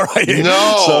car, are you?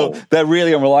 No. So they're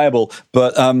really unreliable.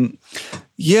 But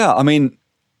yeah, I mean,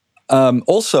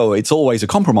 also it's always a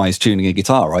compromise tuning a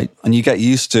guitar, right? And you get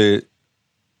used to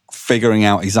figuring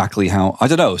out exactly how, I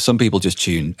don't know, some people just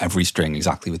tune every string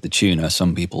exactly with the tuner.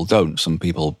 Some people don't. Some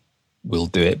people will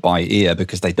do it by ear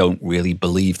because they don't really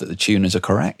believe that the tuners are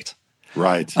correct.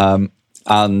 Right.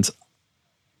 And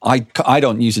I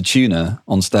don't use a tuner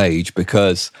on stage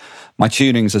because my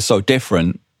tunings are so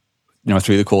different,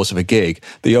 through the course of a gig.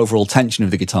 The overall tension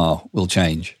of the guitar will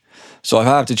change. So if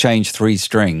I have to change 3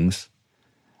 strings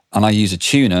and I use a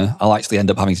tuner, I'll actually end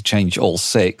up having to change all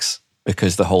 6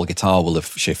 because the whole guitar will have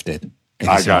shifted.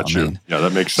 I got you. I mean. Yeah,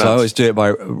 that makes sense. So I always do it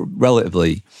by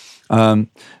relatively.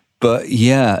 But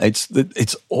yeah,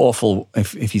 it's awful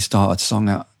if you start a song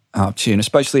out of tune,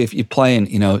 especially if you're playing,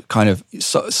 kind of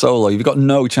solo. You've got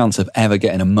no chance of ever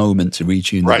getting a moment to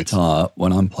retune the guitar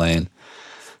when I'm playing.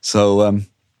 So,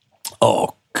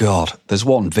 oh God, there's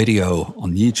one video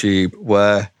on YouTube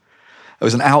where it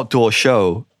was an outdoor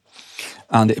show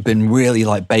and it had been really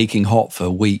like baking hot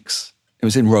for weeks. It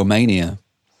was in Romania.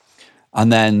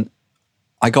 And then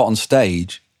I got on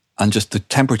stage and just the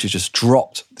temperature just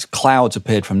dropped. Clouds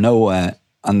appeared from nowhere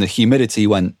and the humidity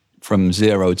went from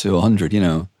 0 to 100,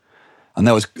 And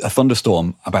there was a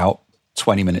thunderstorm about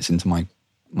 20 minutes into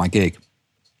my gig,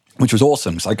 which was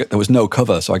awesome. So there was no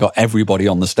cover, so I got everybody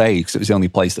on the stage because it was the only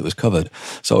place that was covered.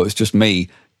 So it was just me,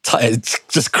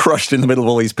 just crushed in the middle of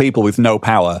all these people with no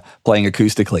power, playing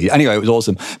acoustically. Anyway, it was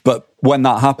awesome. But when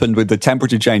that happened with the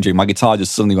temperature changing, my guitar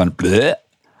just suddenly went, bleh.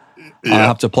 Yeah. I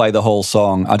have to play the whole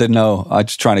song. I didn't know. I was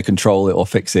just trying to control it or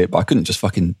fix it, but I couldn't just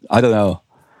I don't know.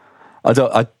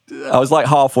 I was like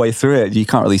halfway through it. You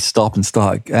can't really stop and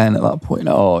start again at that point.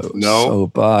 Oh, it was so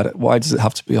bad. Why does it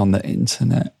have to be on the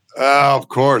internet? Of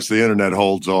course, the internet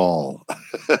holds all.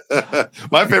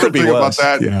 My favorite thing about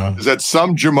that is that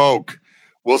some jamoke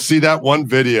will see that one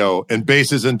video and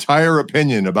base his entire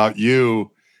opinion about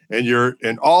you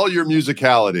and all your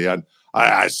musicality on,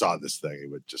 I saw this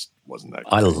thing. It just wasn't that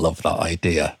great. I love that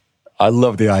idea. I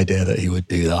love the idea that he would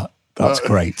do that. That's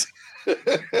great.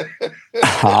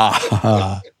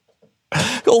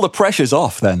 All the pressure's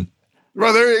off then.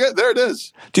 Well, there you go. There it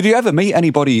is. Did you ever meet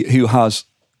anybody who has,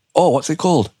 what's it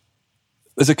called?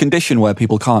 There's a condition where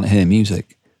people can't hear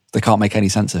music. They can't make any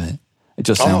sense of it. It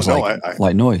just sounds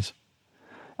like noise.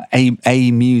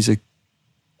 Music.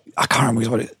 I can't remember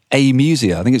what it is.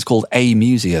 Amusia. I think it's called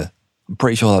amusia. I'm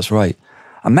pretty sure that's right.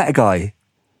 I met a guy.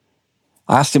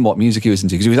 I asked him what music he was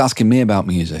into because he was asking me about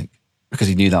music because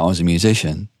he knew that I was a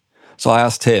musician. So I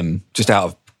asked him, just out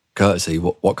of courtesy,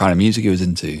 what kind of music he was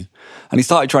into. And he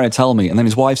started trying to tell me. And then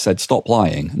his wife said, stop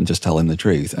lying and just tell him the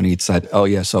truth. And he'd said, oh,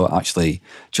 yeah, so actually,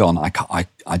 John,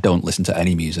 I don't listen to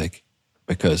any music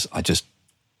because I just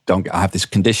don't. I have this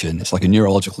condition. It's like a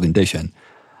neurological condition.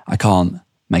 I can't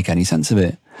make any sense of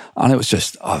it. And it's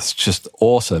just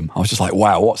awesome. I was just like,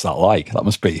 wow, what's that like? That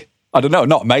must be, I don't know,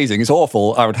 not amazing. It's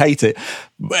awful. I would hate it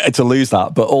to lose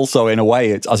that. But also in a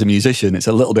way, as a musician, it's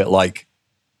a little bit like,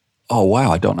 oh,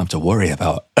 wow, I don't have to worry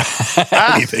about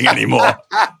anything anymore.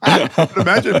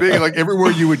 Imagine being like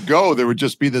everywhere you would go, there would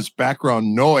just be this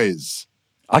background noise.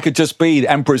 I could just be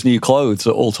Emperor's New Clothes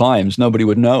at all times. Nobody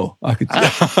would know. I could.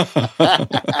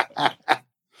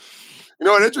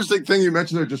 An interesting thing you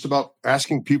mentioned there just about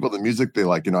asking people the music they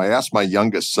like. I asked my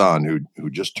youngest son who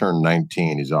just turned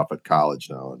 19. He's off at college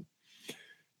now. And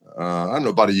I don't know,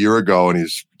 about a year ago, and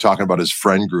he's talking about his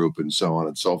friend group and so on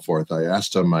and so forth. I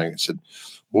asked him, I said,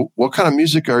 well, what kind of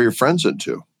music are your friends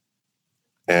into?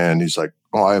 And he's like,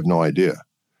 oh, I have no idea.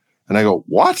 And I go,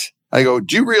 what? I go,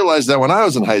 do you realize that when I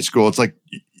was in high school, it's like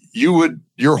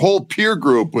your whole peer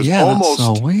group was almost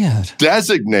so weird.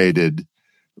 Designated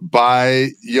by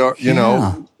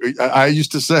I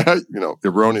used to say,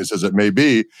 erroneous as it may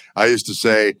be, I used to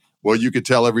say, well, you could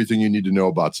tell everything you need to know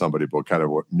about somebody, but kind of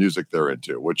what music they're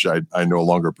into, which I no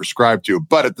longer prescribe to.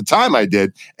 But at the time I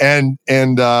did. And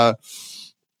that's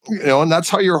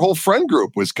how your whole friend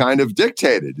group was kind of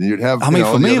dictated. And you'd have,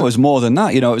 for me, it was more than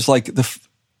that. It was like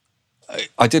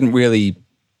I didn't really,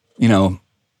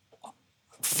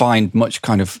 find much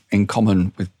kind of in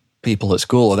common with people at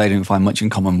school, or they didn't find much in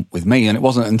common with me. And it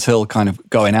wasn't until kind of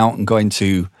going out and going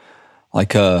to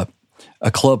like a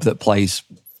club there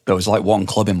was like one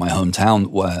club in my hometown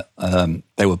where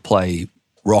they would play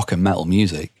rock and metal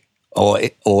music or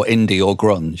indie or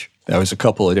grunge. There was a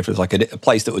couple of different, like a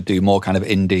place that would do more kind of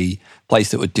indie,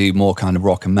 place that would do more kind of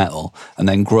rock and metal, and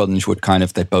then grunge would kind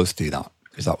of, they'd both do that,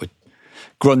 because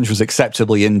grunge was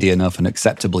acceptably indie enough and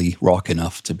acceptably rock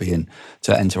enough to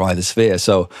enter either sphere.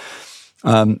 So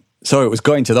it was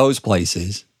going to those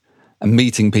places and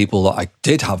meeting people that I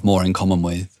did have more in common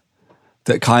with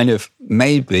that kind of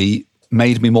maybe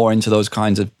made me more into those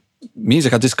kinds of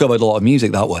music. I discovered a lot of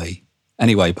music that way.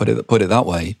 Anyway, put it that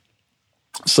way.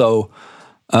 So,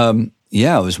 it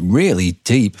was really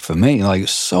deep for me. Like,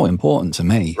 it's so important to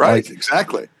me. Right, like,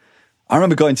 exactly. I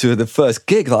remember going to the first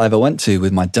gig that I ever went to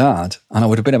with my dad, and I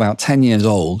would have been about 10 years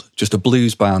old, just a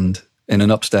blues band in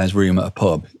an upstairs room at a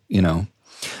pub,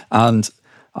 And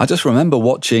I just remember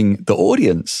watching the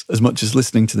audience as much as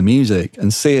listening to the music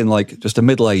and seeing like just a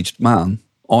middle-aged man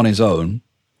on his own,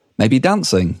 maybe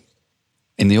dancing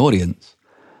in the audience.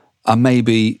 And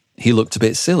maybe he looked a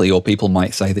bit silly, or people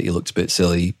might say that he looked a bit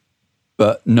silly,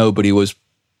 but nobody was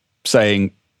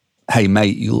saying, hey,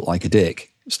 mate, you look like a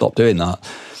dick. Stop doing that.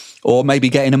 Or maybe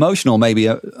getting emotional. Maybe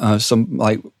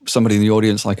somebody in the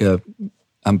audience, like a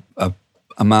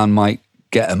man might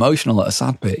get emotional at a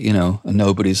sad bit, and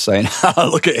nobody's saying,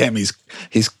 look at him,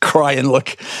 he's crying,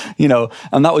 look,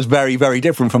 and that was very, very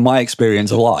different from my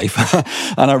experience of life.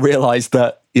 And I realized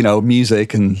that,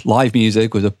 music and live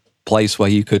music was a place where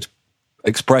you could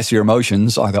express your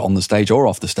emotions either on the stage or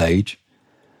off the stage.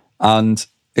 And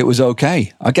it was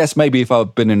okay. I guess maybe if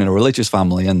I'd been in a religious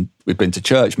family and we'd been to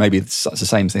church, maybe that's the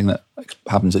same thing that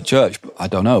happens at church. But I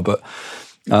don't know. But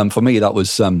for me, that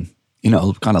was, kind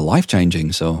of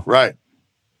life-changing. So right.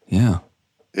 Yeah.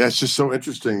 Yeah, it's just so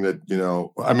interesting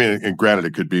that, I mean, and granted,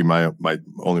 it could be my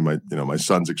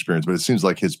son's experience, but it seems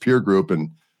like his peer group and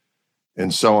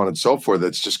so on and so forth,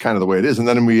 that's just kind of the way it is. And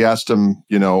then we asked him,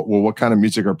 well, what kind of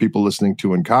music are people listening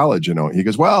to in college? He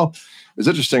goes, well, it's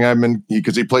interesting.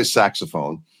 Because he plays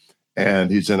saxophone and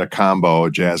he's in a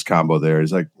jazz combo there.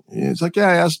 He's like, yeah,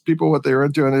 I asked people what they were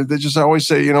into, and they just always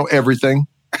say, everything.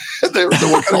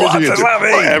 What kind of music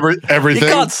everything. You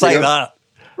can't say that.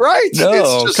 Right. No,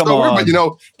 it's just come so on. weird.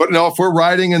 But if we're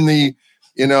riding in the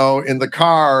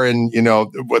car, and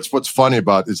what's funny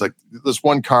about is like this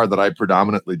one car that I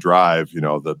predominantly drive,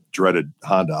 the dreaded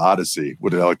Honda Odyssey, what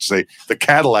did I like to say? The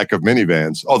Cadillac of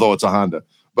minivans, although it's a Honda.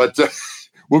 But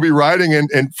we'll be riding,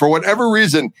 and for whatever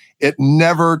reason, it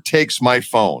never takes my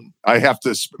phone. I have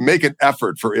to make an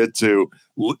effort for it to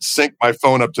sync my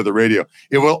phone up to the radio.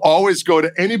 It will always go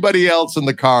to anybody else in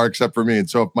the car except for me. And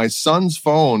so if my son's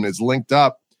phone is linked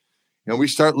up, we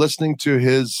start listening to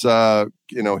his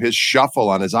shuffle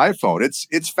on his iPhone.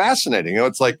 It's fascinating.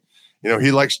 It's like,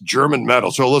 he likes German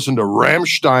metal. So he'll listen to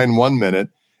Rammstein 1 minute.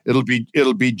 It'll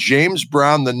be James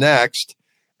Brown the next.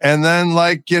 And then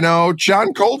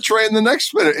John Coltrane the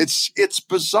next minute. It's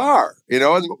bizarre.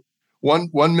 And one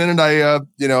minute I,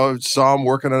 saw him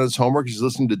working on his homework. He's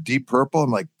listening to Deep Purple.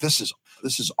 I'm like, this is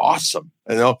awesome.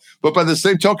 But by the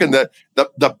same token, the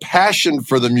passion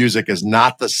for the music is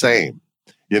not the same.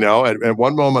 At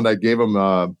one moment I gave him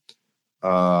a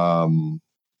vinyl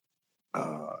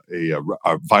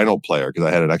player because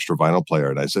I had an extra vinyl player,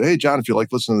 and I said, "Hey, John, if you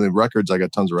like listening to the records, I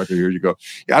got tons of records. Here you go."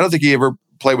 Yeah, I don't think he ever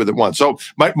played with it once. So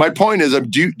my point is,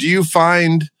 do you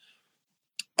find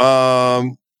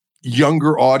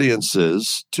younger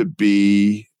audiences to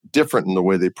be different in the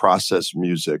way they process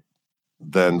music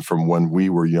than from when we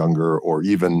were younger, or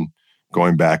even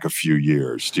going back a few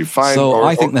years? Do you find? So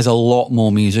I think there's a lot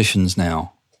more musicians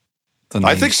now.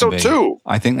 I think so too.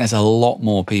 I think there's a lot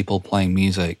more people playing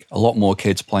music, a lot more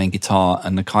kids playing guitar,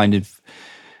 and the kind of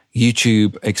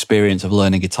YouTube experience of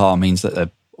learning guitar means that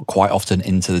they're quite often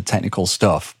into the technical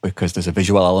stuff because there's a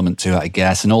visual element to it, I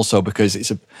guess, and also because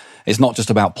it's not just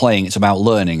about playing, it's about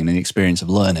learning and the experience of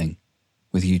learning.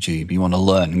 With YouTube, you want to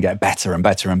learn and get better and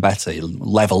better and better,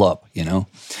 level up,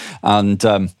 and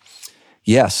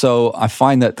so I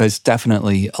find that there's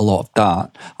definitely a lot of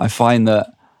that. I find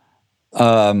that.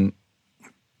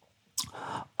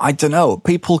 I don't know.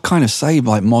 People kind of say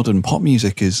like modern pop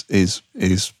music is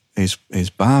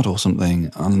bad or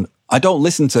something, and I don't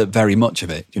listen to very much of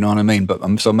it. You know what I mean?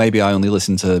 But so maybe I only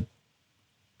listen to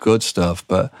good stuff.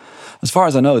 But as far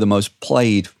as I know, the most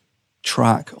played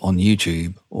track on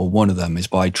YouTube, or one of them, is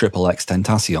by XXX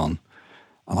Tentacion,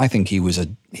 and I think he was a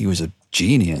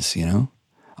genius. I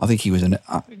think he was an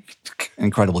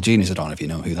incredible genius. I don't know if you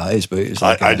know who that is, but it's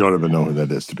like I don't even know who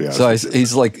that is, to be honest. So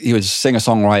he's like, he was a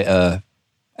singer-songwriter,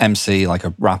 MC, like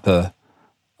a rapper,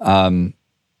 and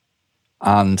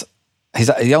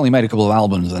he only made a couple of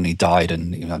albums and he died,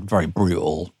 and he had a very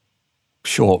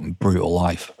short and brutal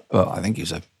life. But I think he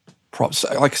was like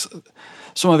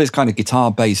some of his kind of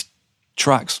guitar-based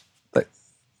tracks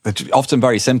They're often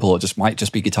very simple. It might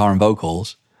just be guitar and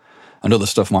vocals, and other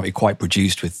stuff might be quite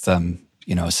produced with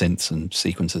synths and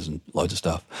sequences and loads of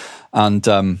stuff, and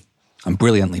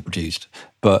brilliantly produced.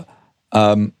 But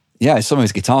some of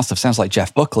his guitar stuff sounds like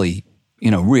Jeff Buckley,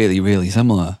 really, really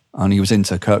similar. And he was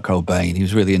into Kurt Cobain. He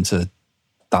was really into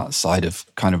that side of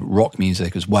kind of rock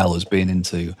music as well as being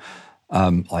into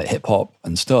like hip hop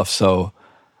and stuff. So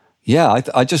yeah,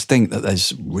 I just think that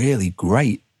there's really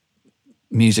great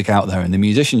music out there, and the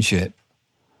musicianship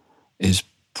is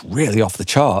really off the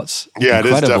charts. Yeah,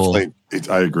 incredible. It is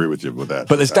definitely. I agree with you with that.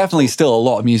 But there's definitely still a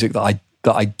lot of music that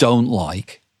I don't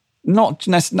like.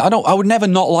 I would never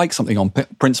not like something on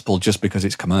principle just because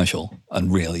it's commercial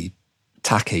and really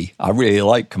tacky. I really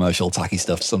like commercial tacky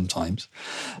stuff sometimes.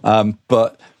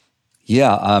 But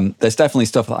yeah, there's definitely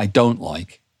stuff that I don't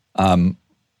like,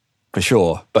 for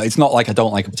sure. But it's not like I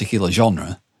don't like a particular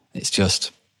genre. It's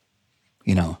just,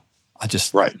 I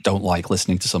just don't like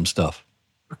listening to some stuff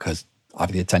because I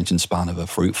have the attention span of a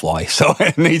fruit fly. So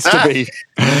it needs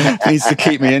to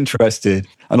keep me interested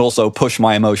and also push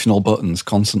my emotional buttons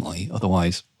constantly.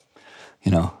 Otherwise,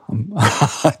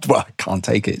 I can't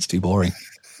take it. It's too boring.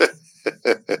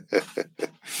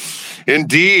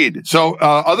 Indeed. So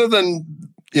other than,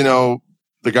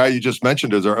 the guy you just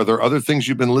mentioned, are there other things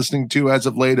you've been listening to as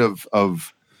of late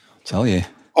of tell you?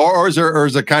 Or is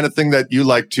the kind of thing that you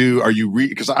like to,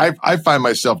 because I find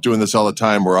myself doing this all the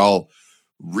time where I'll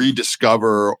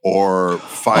rediscover or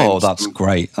find. Oh, that's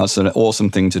great. That's an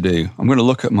awesome thing to do. I'm going to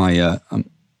look at my,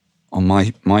 on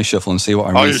my shuffle and see what I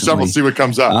recently your shuffle, see what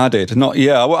comes up. Added.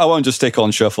 I won't just stick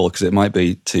on shuffle because it might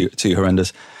be too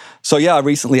horrendous. So yeah, I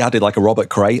recently added like a Robert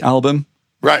Cray album.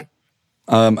 Right.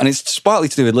 And it's partly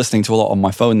to do with listening to a lot on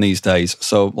my phone these days.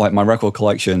 So like my record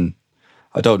collection,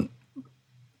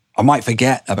 I might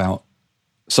forget about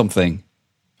something,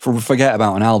 forget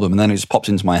about an album, and then it just pops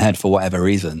into my head for whatever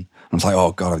reason. And I was like,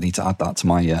 oh God, I need to add that to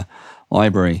my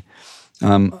library.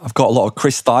 I've got a lot of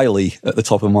Chris Thile at the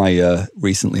top of my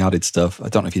recently added stuff. I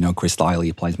don't know if you know Chris Thile.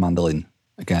 He plays mandolin.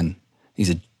 Again, he's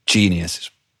a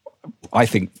genius. I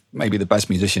think maybe the best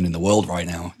musician in the world right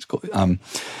now.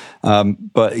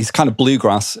 But he's kind of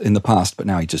bluegrass in the past, but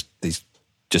now he just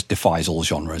defies all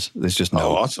genres. There's just no.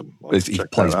 Oh, awesome!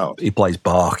 He plays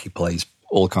Bach. He plays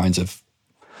all kinds of.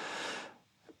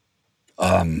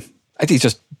 I think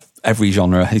just every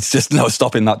genre. He's just no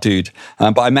stopping that dude.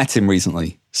 But I met him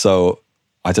recently, so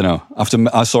I don't know. After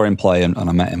I saw him play and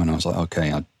I met him, and I was like,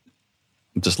 okay, I'm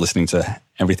just listening to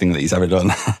everything that he's ever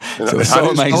done. So it's so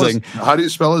amazing. How do you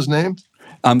spell his name?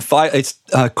 It's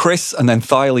Chris, and then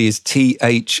Thile is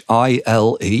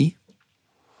Thile. He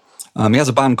has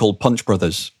a band called Punch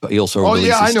Brothers, but he also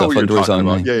releases stuff under his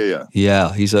own name.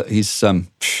 Yeah. He's a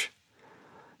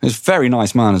very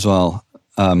nice man as well.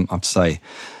 I have to say,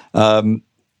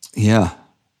 yeah.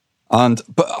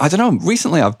 But I don't know.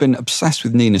 Recently, I've been obsessed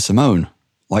with Nina Simone.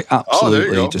 Like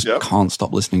absolutely, can't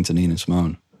stop listening to Nina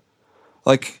Simone.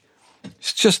 Like,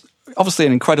 she's just obviously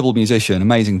an incredible musician,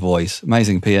 amazing voice,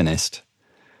 amazing pianist,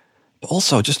 but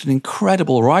also just an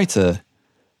incredible writer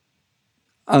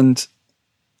and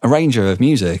arranger of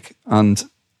music, and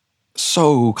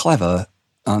so clever.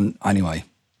 And anyway,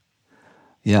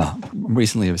 yeah, I'm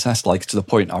recently obsessed, like to the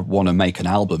point I want to make an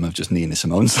album of just Nina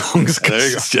Simone songs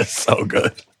because it's just so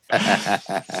good.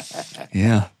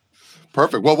 Yeah.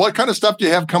 Perfect. Well, what kind of stuff do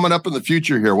you have coming up in the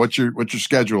future here? What's your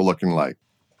schedule looking like?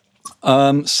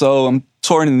 So I'm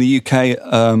touring in the UK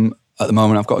at the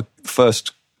moment. I've got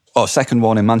a second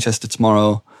one in Manchester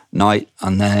tomorrow night,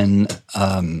 and then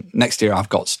next year I've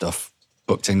got stuff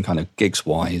booked in kind of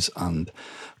gigs-wise and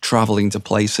traveling to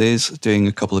places, doing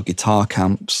a couple of guitar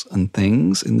camps and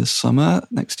things in the summer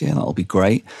next year. That'll be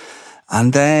great.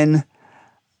 And then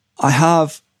I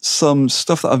have some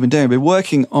stuff that I've been doing. I've been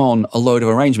working on a load of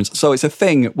arrangements. So it's a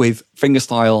thing with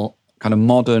fingerstyle, kind of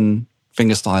modern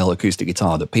fingerstyle acoustic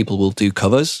guitar, that people will do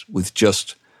covers with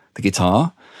just the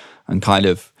guitar and kind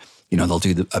of, they'll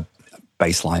do a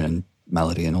bass line and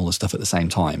melody and all the stuff at the same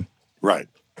time. Right.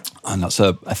 And that's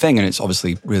a thing, and it's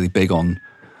obviously really big on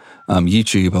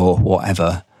YouTube or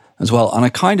whatever as well. And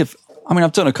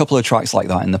I've done a couple of tracks like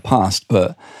that in the past,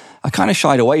 but I kind of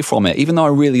shied away from it, even though I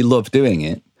really love doing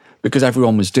it, because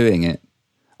everyone was doing it.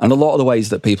 And a lot of the ways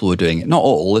that people were doing it, not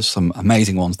all, there's some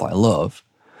amazing ones that I love,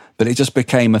 but it just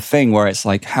became a thing where it's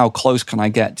like, how close can I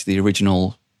get to the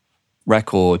original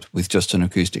record with just an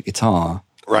acoustic guitar?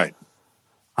 Right.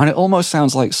 And it almost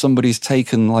sounds like somebody's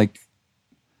taken like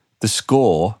the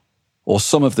score or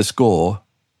some of the score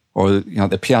or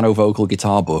the piano vocal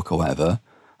guitar book or whatever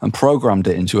and programmed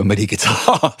it into a MIDI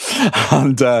guitar.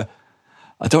 And I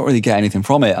don't really get anything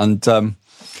from it. And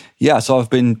so I've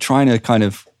been trying to kind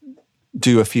of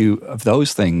do a few of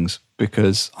those things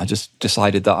because I just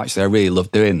decided that actually I really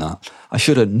love doing that. I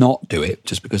shouldn't not do it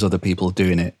just because other people are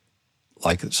doing it,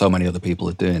 like so many other people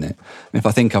are doing it. And if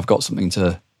I think I've got something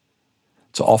to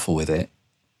offer with it,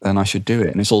 then I should do it.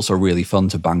 And it's also really fun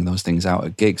to bang those things out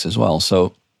at gigs as well.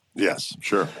 So yes,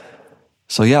 sure.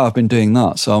 So yeah, I've been doing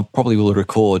that. So I probably will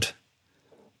record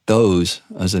those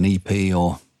as an EP,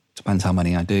 or depends how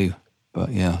many I do.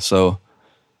 But yeah, so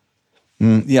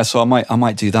so I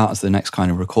might do that as the next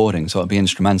kind of recording. So it'll be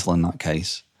instrumental in that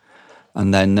case.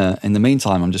 And then in the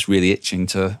meantime, I'm just really itching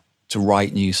to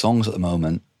write new songs at the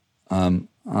moment.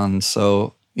 And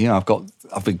so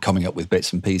I've been coming up with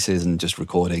bits and pieces and just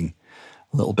recording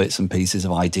little bits and pieces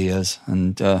of ideas,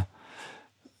 and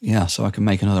so I can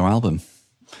make another album.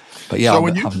 But yeah,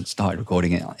 I haven't started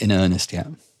recording it in earnest yet.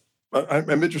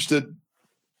 I'm interested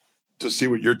to see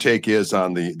what your take is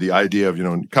on the idea of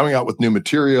coming out with new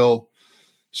material,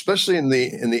 especially in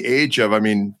the age of, I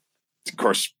mean, of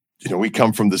course, we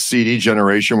come from the CD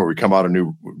generation where we come out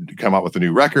with a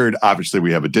new record. Obviously,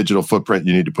 we have a digital footprint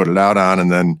you need to put it out on, and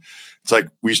then it's like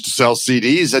we used to sell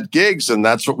CDs at gigs, and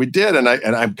that's what we did. And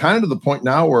I'm kind of to the point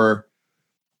now where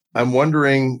I'm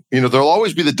wondering, there'll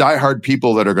always be the diehard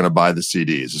people that are going to buy the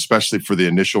CDs, especially for the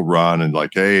initial run, and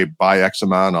like, hey, buy X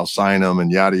amount, I'll sign them,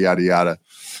 and yada yada yada.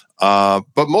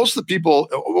 But most of the people,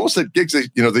 most of the gigs,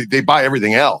 they buy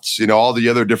everything else, all the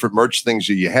other different merch things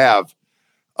that you have.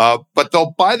 But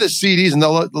they'll buy the CDs and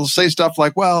they'll say stuff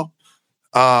like, well,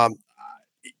 I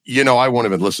won't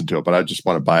even listen to it, but I just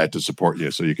want to buy it to support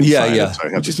you, so you can sign it. So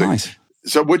which is nice.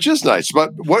 So, which is nice.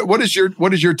 But what is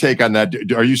your take on that?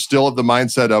 Are you still of the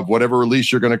mindset of whatever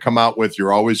release you're going to come out with,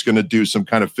 you're always going to do some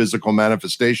kind of physical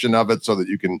manifestation of it so that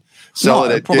you can sell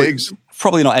it at gigs?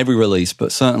 Probably not every release,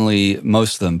 but certainly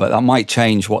most of them. But that might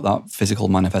change what that physical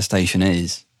manifestation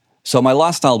is. So my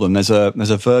last album, there's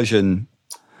a version.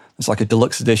 It's like a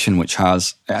deluxe edition, which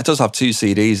it does have 2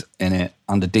 CDs in it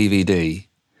and a DVD,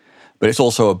 but it's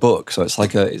also a book. So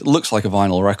it looks like a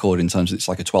vinyl record in terms of it's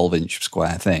like a 12-inch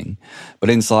square thing, but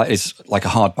inside it's like a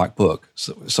hardback book.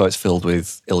 So it's filled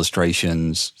with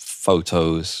illustrations,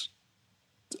 photos,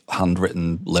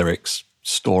 handwritten lyrics,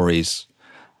 stories,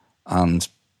 and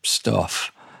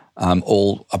stuff,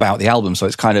 all about the album. So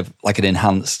it's kind of like an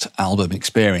enhanced album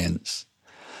experience.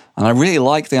 And I really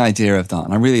like the idea of that,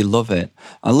 and I really love it.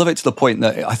 I love it to the point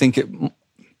that I think it,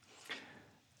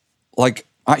 like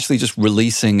actually just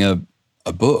releasing a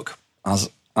book as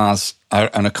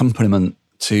an accompaniment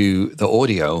to the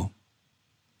audio.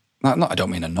 I don't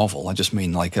mean a novel. I just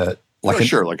mean like a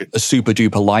super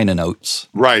duper liner notes.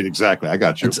 Right, exactly. I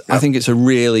got you. Yep. I think it's a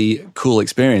really cool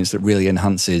experience that really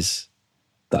enhances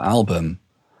the album,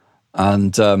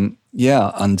 and for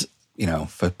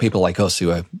people like us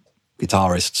who are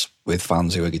guitarists with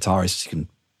fans who are guitarists, you can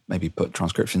maybe put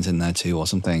transcriptions in there too or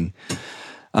something.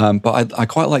 But I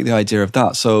quite like the idea of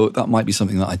that. So that might be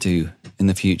something that I do in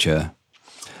the future.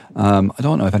 I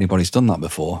don't know if anybody's done that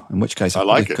before, in which case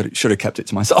should have kept it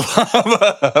to myself.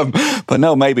 But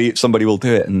no, maybe somebody will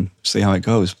do it and see how it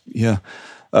goes. Yeah.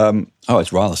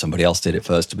 I'd rather somebody else did it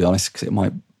first, to be honest, because it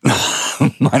might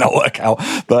not work out.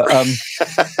 But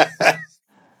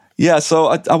yeah, so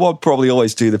I would probably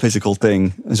always do the physical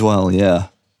thing as well, yeah.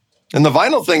 And the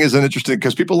vinyl thing is interesting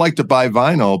because people like to buy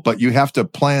vinyl, but you have to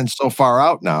plan so far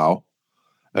out now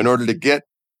in order to get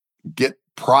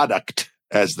product,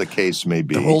 as the case may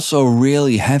be. They're also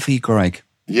really heavy, Greg.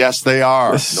 Yes, they are.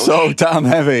 They're so damn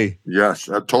heavy. Yes,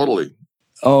 totally.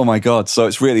 Oh my God. So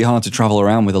it's really hard to travel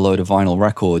around with a load of vinyl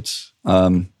records.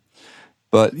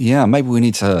 But yeah, maybe we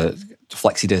need to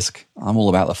flexi disc. I'm all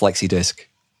about the flexi disc.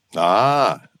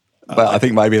 But I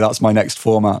think maybe that's my next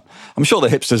format. I'm sure the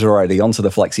hipsters are already onto the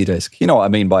flexi disc. You know what I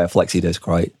mean by a flexi disc,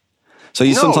 right? So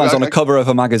sometimes on a cover of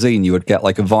a magazine, you would get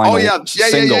like a vinyl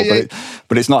single,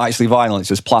 but it's not actually vinyl. It's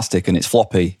just plastic and it's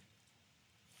floppy.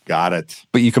 Got it.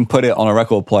 But you can put it on a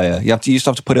record player. You used to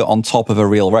have to put it on top of a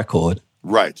real record.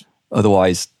 Right.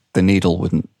 Otherwise, the needle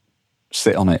wouldn't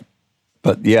sit on it.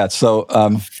 But yeah, so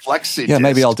flexi. Yeah,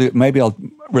 disc. Maybe I'll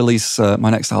release my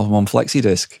next album on flexi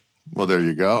disc. Well, there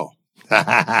you go.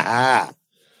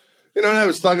 And I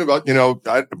was talking about,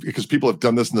 because people have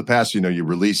done this in the past, you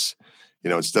release,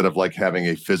 instead of like having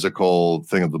a physical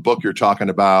thing of the book you're talking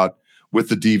about with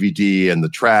the DVD and the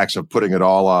tracks, of putting it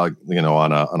all on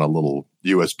a little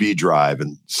USB drive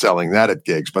and selling that at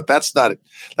gigs. But that's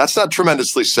not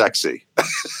tremendously sexy.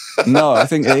 No, I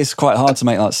think it is quite hard to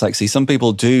make that sexy. Some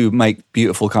people do make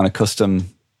beautiful kind of custom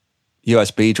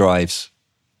USB drives,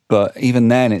 but even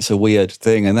then it's a weird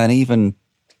thing. And then even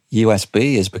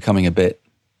USB is becoming a bit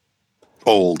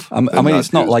old. I mean,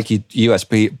 it's not like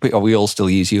USB. We all still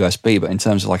use USB, but in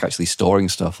terms of like actually storing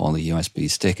stuff on the USB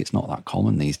stick, it's not that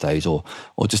common these days. Or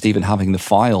just even having the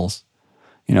files.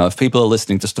 You know, if people are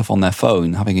listening to stuff on their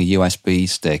phone, having a USB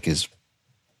stick is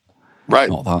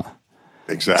not that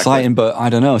exciting. But I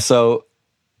don't know. So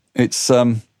it's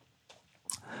I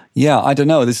don't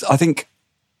know. I think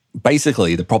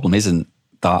basically the problem isn't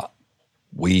that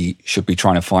we should be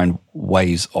trying to find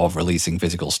ways of releasing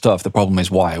physical stuff. The problem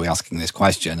is, why are we asking this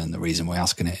question? And the reason we're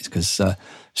asking it is because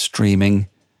streaming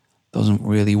doesn't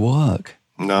really work.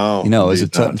 No. You know, as in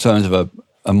terms of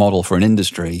a model for an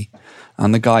industry,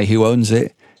 and the guy who owns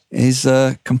it is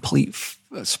a complete,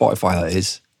 Spotify that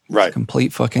is, right,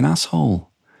 complete fucking asshole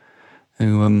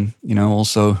who,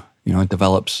 also,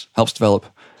 helps develop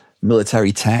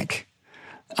military tech.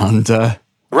 And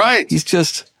right, he's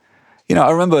just... I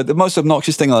remember the most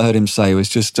obnoxious thing I heard him say was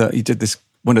just he did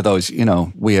one of those,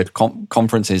 weird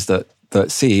conferences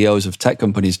that CEOs of tech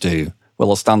companies do, where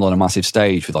they'll stand on a massive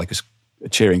stage with like a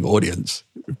cheering audience,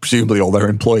 presumably all their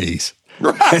employees.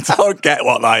 I don't get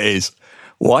what that is.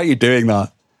 Why are you doing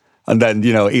that? And then,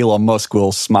 Elon Musk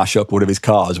will smash up one of his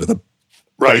cars with a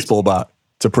baseball bat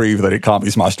to prove that it can't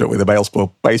be smashed up with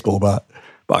a baseball bat.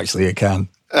 But actually it can.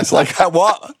 It's like,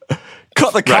 what?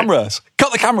 Cut the cameras.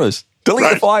 Cut the cameras.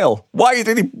 Delete the file. Why are you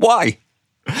doing? Why?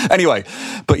 Anyway,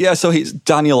 but yeah, so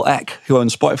Daniel Ek, who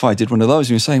owns Spotify, did one of those. And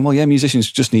he was saying, well, yeah,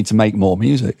 musicians just need to make more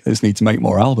music. They just need to make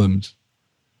more albums.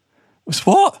 I was,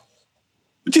 what? What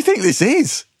do you think this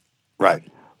is? Right.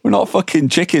 We're not fucking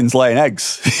chickens laying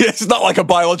eggs. It's not like a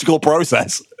biological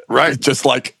process. Right. It's just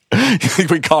like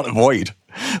we can't avoid.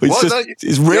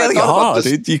 It's really hard.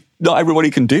 Not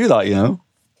everybody can do that,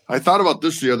 I thought about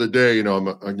this the other day. I'm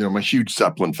a huge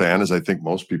Zeppelin fan, as I think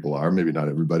most people are. Maybe not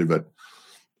everybody, but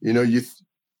you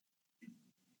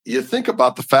think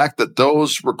about the fact that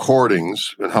those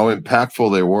recordings and how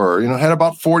impactful they were. Had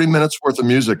about 40 minutes worth of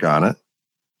music on it,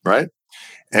 right?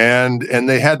 And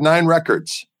they had 9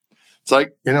 records. It's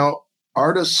like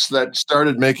artists that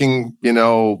started making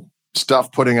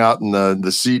stuff putting out in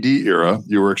the CD era.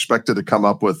 You were expected to come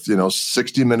up with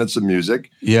 60 minutes of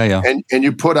music. Yeah. And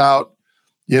you put out.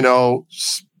 At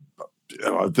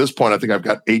this point, I think I've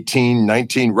got 18,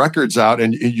 19 records out,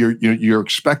 and you're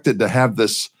expected to have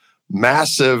this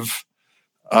massive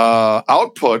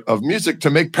output of music to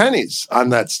make pennies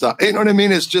on that stuff. You know what I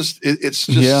mean? It's just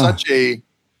such a,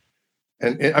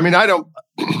 and I mean, I don't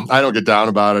get down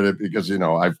about it because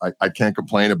I can't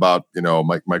complain about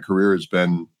my career has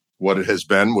been what it has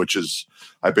been, which is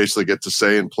I basically get to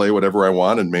say and play whatever I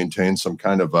want and maintain some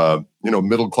kind of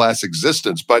middle-class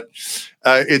existence. But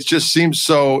it just seems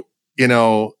so,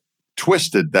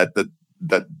 twisted that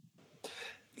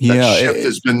shift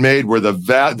has been made where the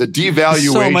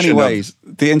devaluation. So many ways.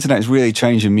 The internet is really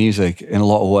changing music in a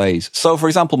lot of ways. So, for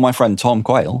example, my friend Tom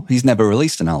Quayle, he's never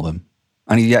released an album.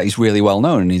 And he's really well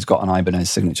known, and he's got an Ibanez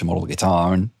signature model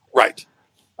guitar. And right.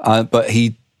 But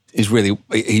he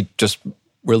just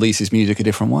releases music a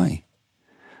different way.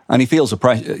 And he feels a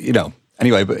pressure,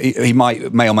 anyway, but he may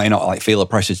or may not feel a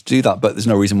pressure to do that, but there's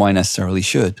no reason why he necessarily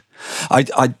should.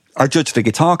 I judged a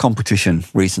guitar competition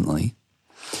recently,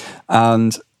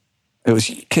 and it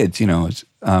was kids,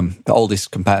 the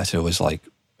oldest competitor was like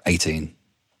 18,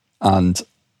 and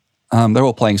they're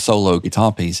all playing solo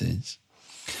guitar pieces.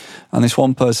 And this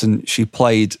one person, she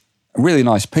played a really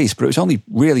nice piece, but it was only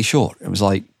really short. It was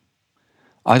like,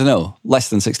 I don't know, less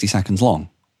than 60 seconds long.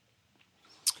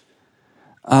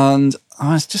 And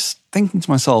I was just thinking to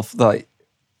myself that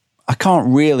I can't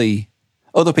really...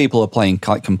 Other people are playing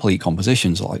complete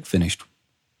compositions or like finished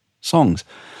songs.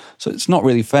 So it's not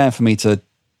really fair for me to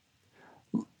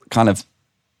kind of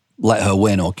let her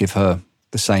win or give her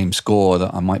the same score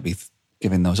that I might be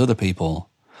giving those other people.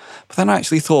 But then I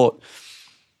actually thought...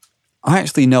 I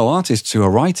actually know artists who are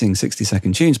writing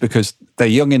 60-second tunes because they're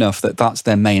young enough that that's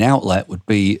their main outlet would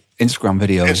be Instagram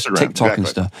videos, TikTok and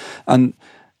stuff. And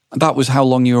that was how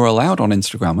long you were allowed on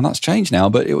Instagram. And that's changed now,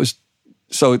 but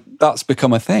so that's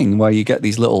become a thing where you get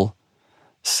these little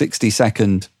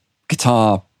 60-second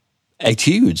guitar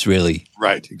etudes, really.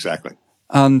 Right, exactly.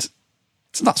 And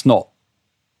there's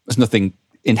nothing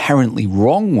inherently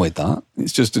wrong with that.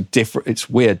 It's just it's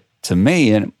weird to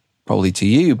me and probably to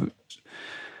you, but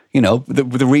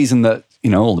the reason that,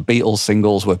 all the Beatles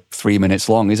singles were 3 minutes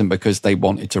long isn't because they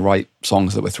wanted to write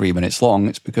songs that were 3 minutes long.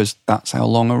 It's because that's how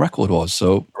long a record was.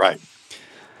 So, right.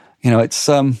 It's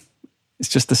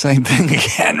just the same thing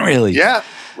again, really. Yeah,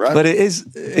 right. But it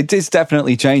is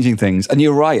definitely changing things. And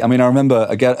you're right. I mean, I remember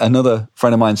another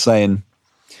friend of mine saying,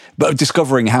 but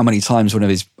discovering how many times one of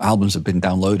his albums have been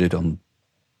downloaded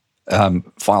on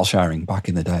file sharing back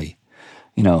in the day.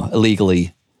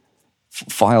 illegally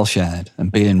file shared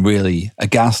and being really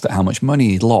aghast at how much money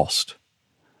he'd lost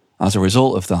as a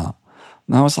result of that.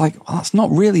 And I was like, well, that's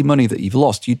not really money that you've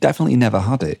lost. You definitely never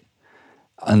had it.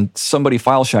 And somebody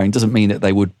file sharing doesn't mean that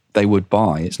they would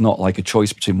buy. It's not like a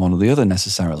choice between one or the other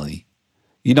necessarily.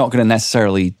 You're not going to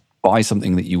necessarily buy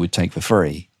something that you would take for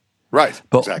free. Right.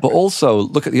 But also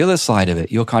look at the other side of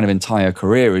it. Your kind of entire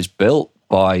career is built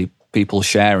by people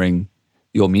sharing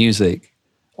your music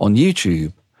on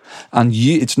YouTube. And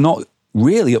it's not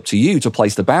really up to you to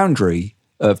place the boundary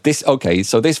of this. Okay,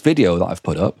 so this video that I've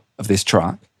put up of this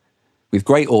track with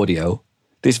great audio,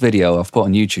 this video I've put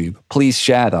on YouTube, please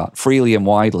share that freely and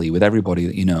widely with everybody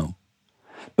that you know.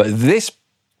 But this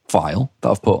file that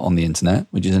I've put on the internet,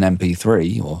 which is an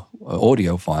MP3 or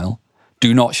audio file,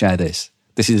 do not share this.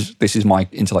 This is my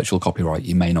intellectual copyright.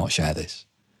 You may not share this.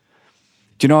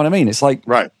 Do you know what I mean? It's like,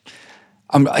 right.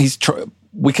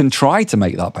 We can try to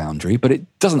make that boundary, but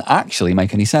it doesn't actually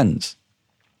make any sense.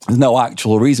 There's no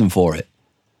actual reason for it,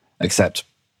 except,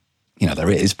 there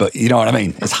is, but you know what I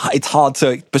mean? It's hard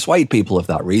to persuade people of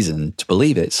that reason to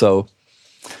believe it. So,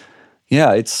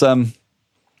 yeah, it's a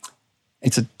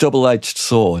double-edged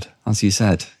sword, as you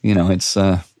said.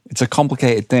 It's a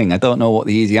complicated thing. I don't know what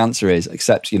the easy answer is,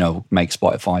 except, make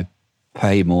Spotify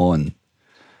pay more, and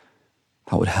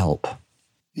that would help.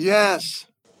 Yes.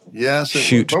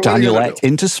 Shoot Daniel Ek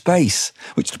into space,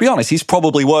 which, to be honest, he's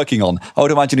probably working on. I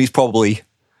would imagine he's probably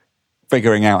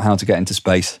figuring out how to get into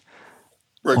space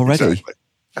already.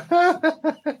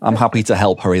 Exactly. I'm happy to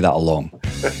help hurry that along.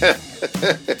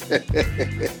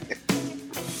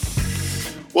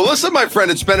 Well, listen, my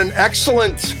friend, it's been an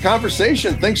excellent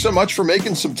conversation. Thanks so much for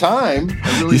making some time.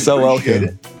 You're so welcome.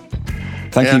 It.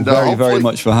 Thank you very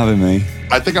much for having me.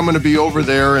 I think I'm going to be over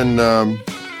there in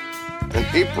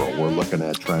April. We're looking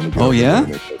at trying to get Oh, yeah? I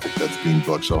think that's being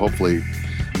booked. So hopefully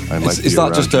I might Is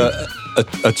that just a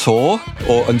tour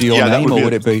or under your name, or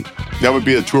would it be? That would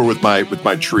be a tour with my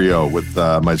trio, with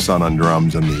my son on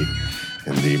drums and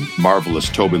the marvelous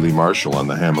Toby Lee Marshall on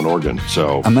the Hammond organ.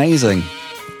 So amazing.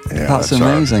 Yeah, that's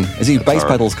amazing. Is he a bass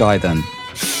pedals guy then?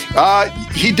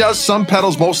 He does some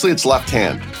pedals. Mostly it's left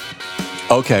hand.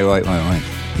 Okay, right.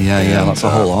 Yeah, that's a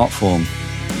whole art form.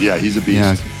 Yeah, he's a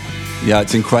beast. Yeah,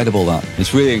 it's incredible, that.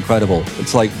 It's really incredible.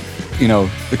 It's like,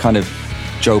 the kind of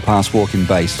Joe Pass walking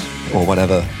bass or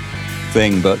whatever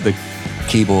thing, but the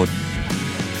keyboard,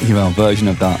 version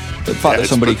of that. The fact that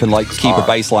somebody can keep a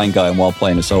bass line going while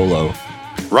playing a solo.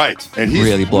 Right, and he's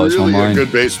really blows my mind. A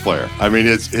good bass player. I mean,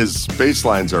 his bass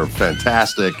lines are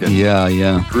fantastic,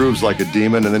 and grooves like a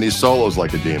demon, and then he solos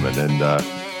like a demon,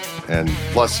 and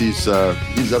plus he's of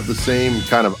the same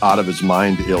kind of out of his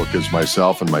mind ilk as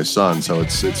myself and my son, so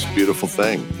it's a beautiful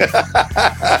thing.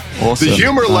 Awesome. The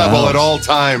humor level at all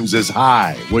times is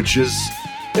high, which is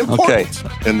important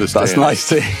in this. That's nice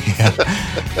to hear.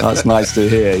 That's nice to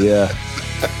hear. Yeah.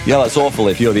 Yeah, that's awful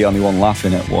if you're the only one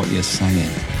laughing at what you're saying.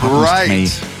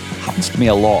 Happens to me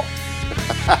a lot.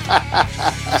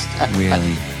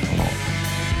 Really a lot.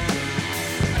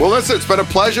 Well, listen, it's been a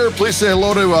pleasure. Please say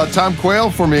hello to Tom Quayle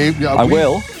for me. I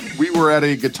will. We were at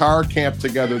a guitar camp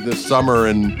together this summer,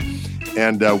 and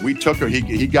we took him.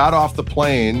 He got off the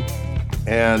plane,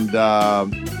 and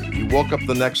he woke up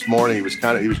the next morning. He was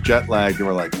jet lagged, and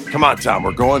we're like, "Come on, Tom,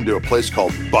 we're going to a place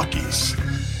called Buc-ee's,"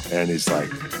 and he's like,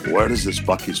 "Where does this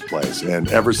Buc-ee's place?" And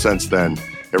ever since then,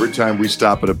 every time we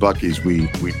stop at a Buc-ee's, we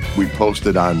post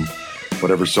it on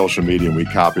whatever social media, and we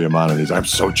copy him on it. I'm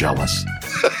so jealous.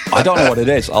 I don't know what it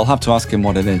is. I'll have to ask him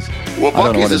what it is. Well,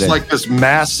 Buc-ee's is like this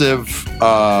massive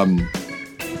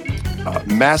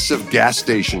gas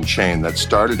station chain that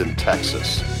started in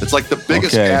Texas. It's like the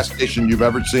biggest gas station you've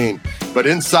ever seen. But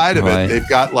inside of it, they've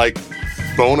got like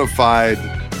bona fide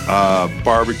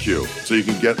barbecue. So you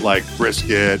can get like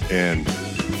brisket and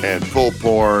pulled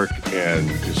pork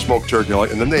and smoked turkey.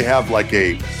 And then they have like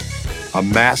a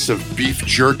massive beef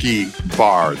jerky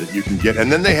bar that you can get.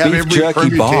 And then they have every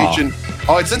permutation. Bar.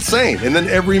 Oh, it's insane. And then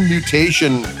every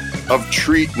mutation of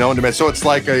treat known to man. So it's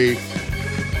like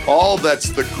all that's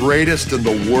the greatest and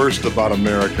the worst about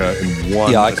America in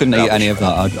one. Yeah, I couldn't eat any of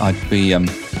that. I'd be, I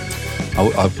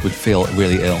would feel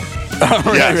really ill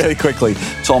really quickly.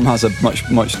 Tom has a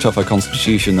much tougher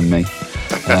constitution than me.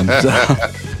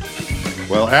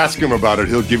 Well, ask him about it.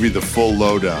 He'll give you the full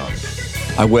lowdown.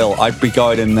 I will. I'd be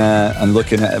going in there and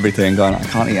looking at everything and going, I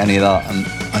can't eat any of that. And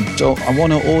I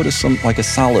want to order some, like a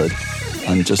salad.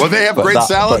 And just, well, they have great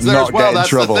salads there as well. That's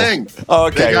the thing. Oh,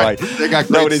 okay, right. They got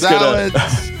great salads.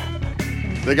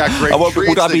 They got great treats.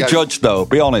 Would I be judged, though?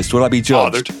 Be honest. Would I be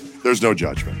judged? There's no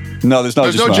judgment. No, there's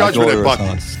no judgment at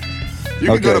Buc-ee's. You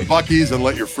can go to Buc-ee's and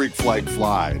let your freak flag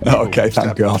fly. Okay,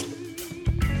 thank God.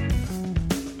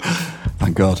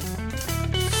 Thank God.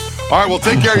 All right, well,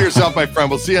 take care of yourself, my friend.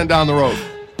 We'll see you on down the road.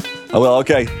 I will,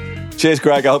 okay. Cheers,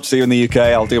 Greg. I hope to see you in the UK.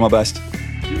 I'll do my best.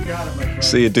 You got it, my friend.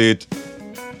 See you, dude.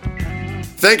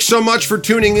 Thanks so much for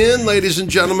tuning in, ladies and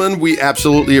gentlemen. We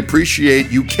absolutely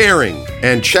appreciate you caring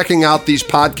and checking out these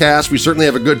podcasts. We certainly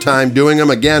have a good time doing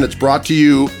them. Again, it's brought to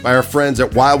you by our friends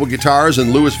at Wildwood Guitars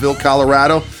in Louisville,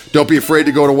 Colorado. Don't be afraid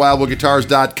to go to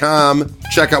wildwoodguitars.com.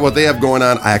 Check out what they have going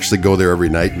on. I actually go there every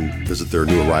night and visit their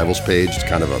new arrivals page. It's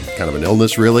kind of an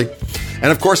illness, really.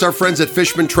 And of course, our friends at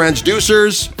Fishman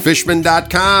Transducers,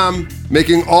 fishman.com,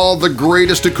 making all the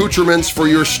greatest accoutrements for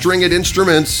your stringed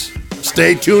instruments.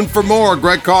 Stay tuned for more.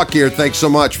 Greg Koch here. Thanks so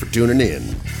much for tuning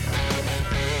in.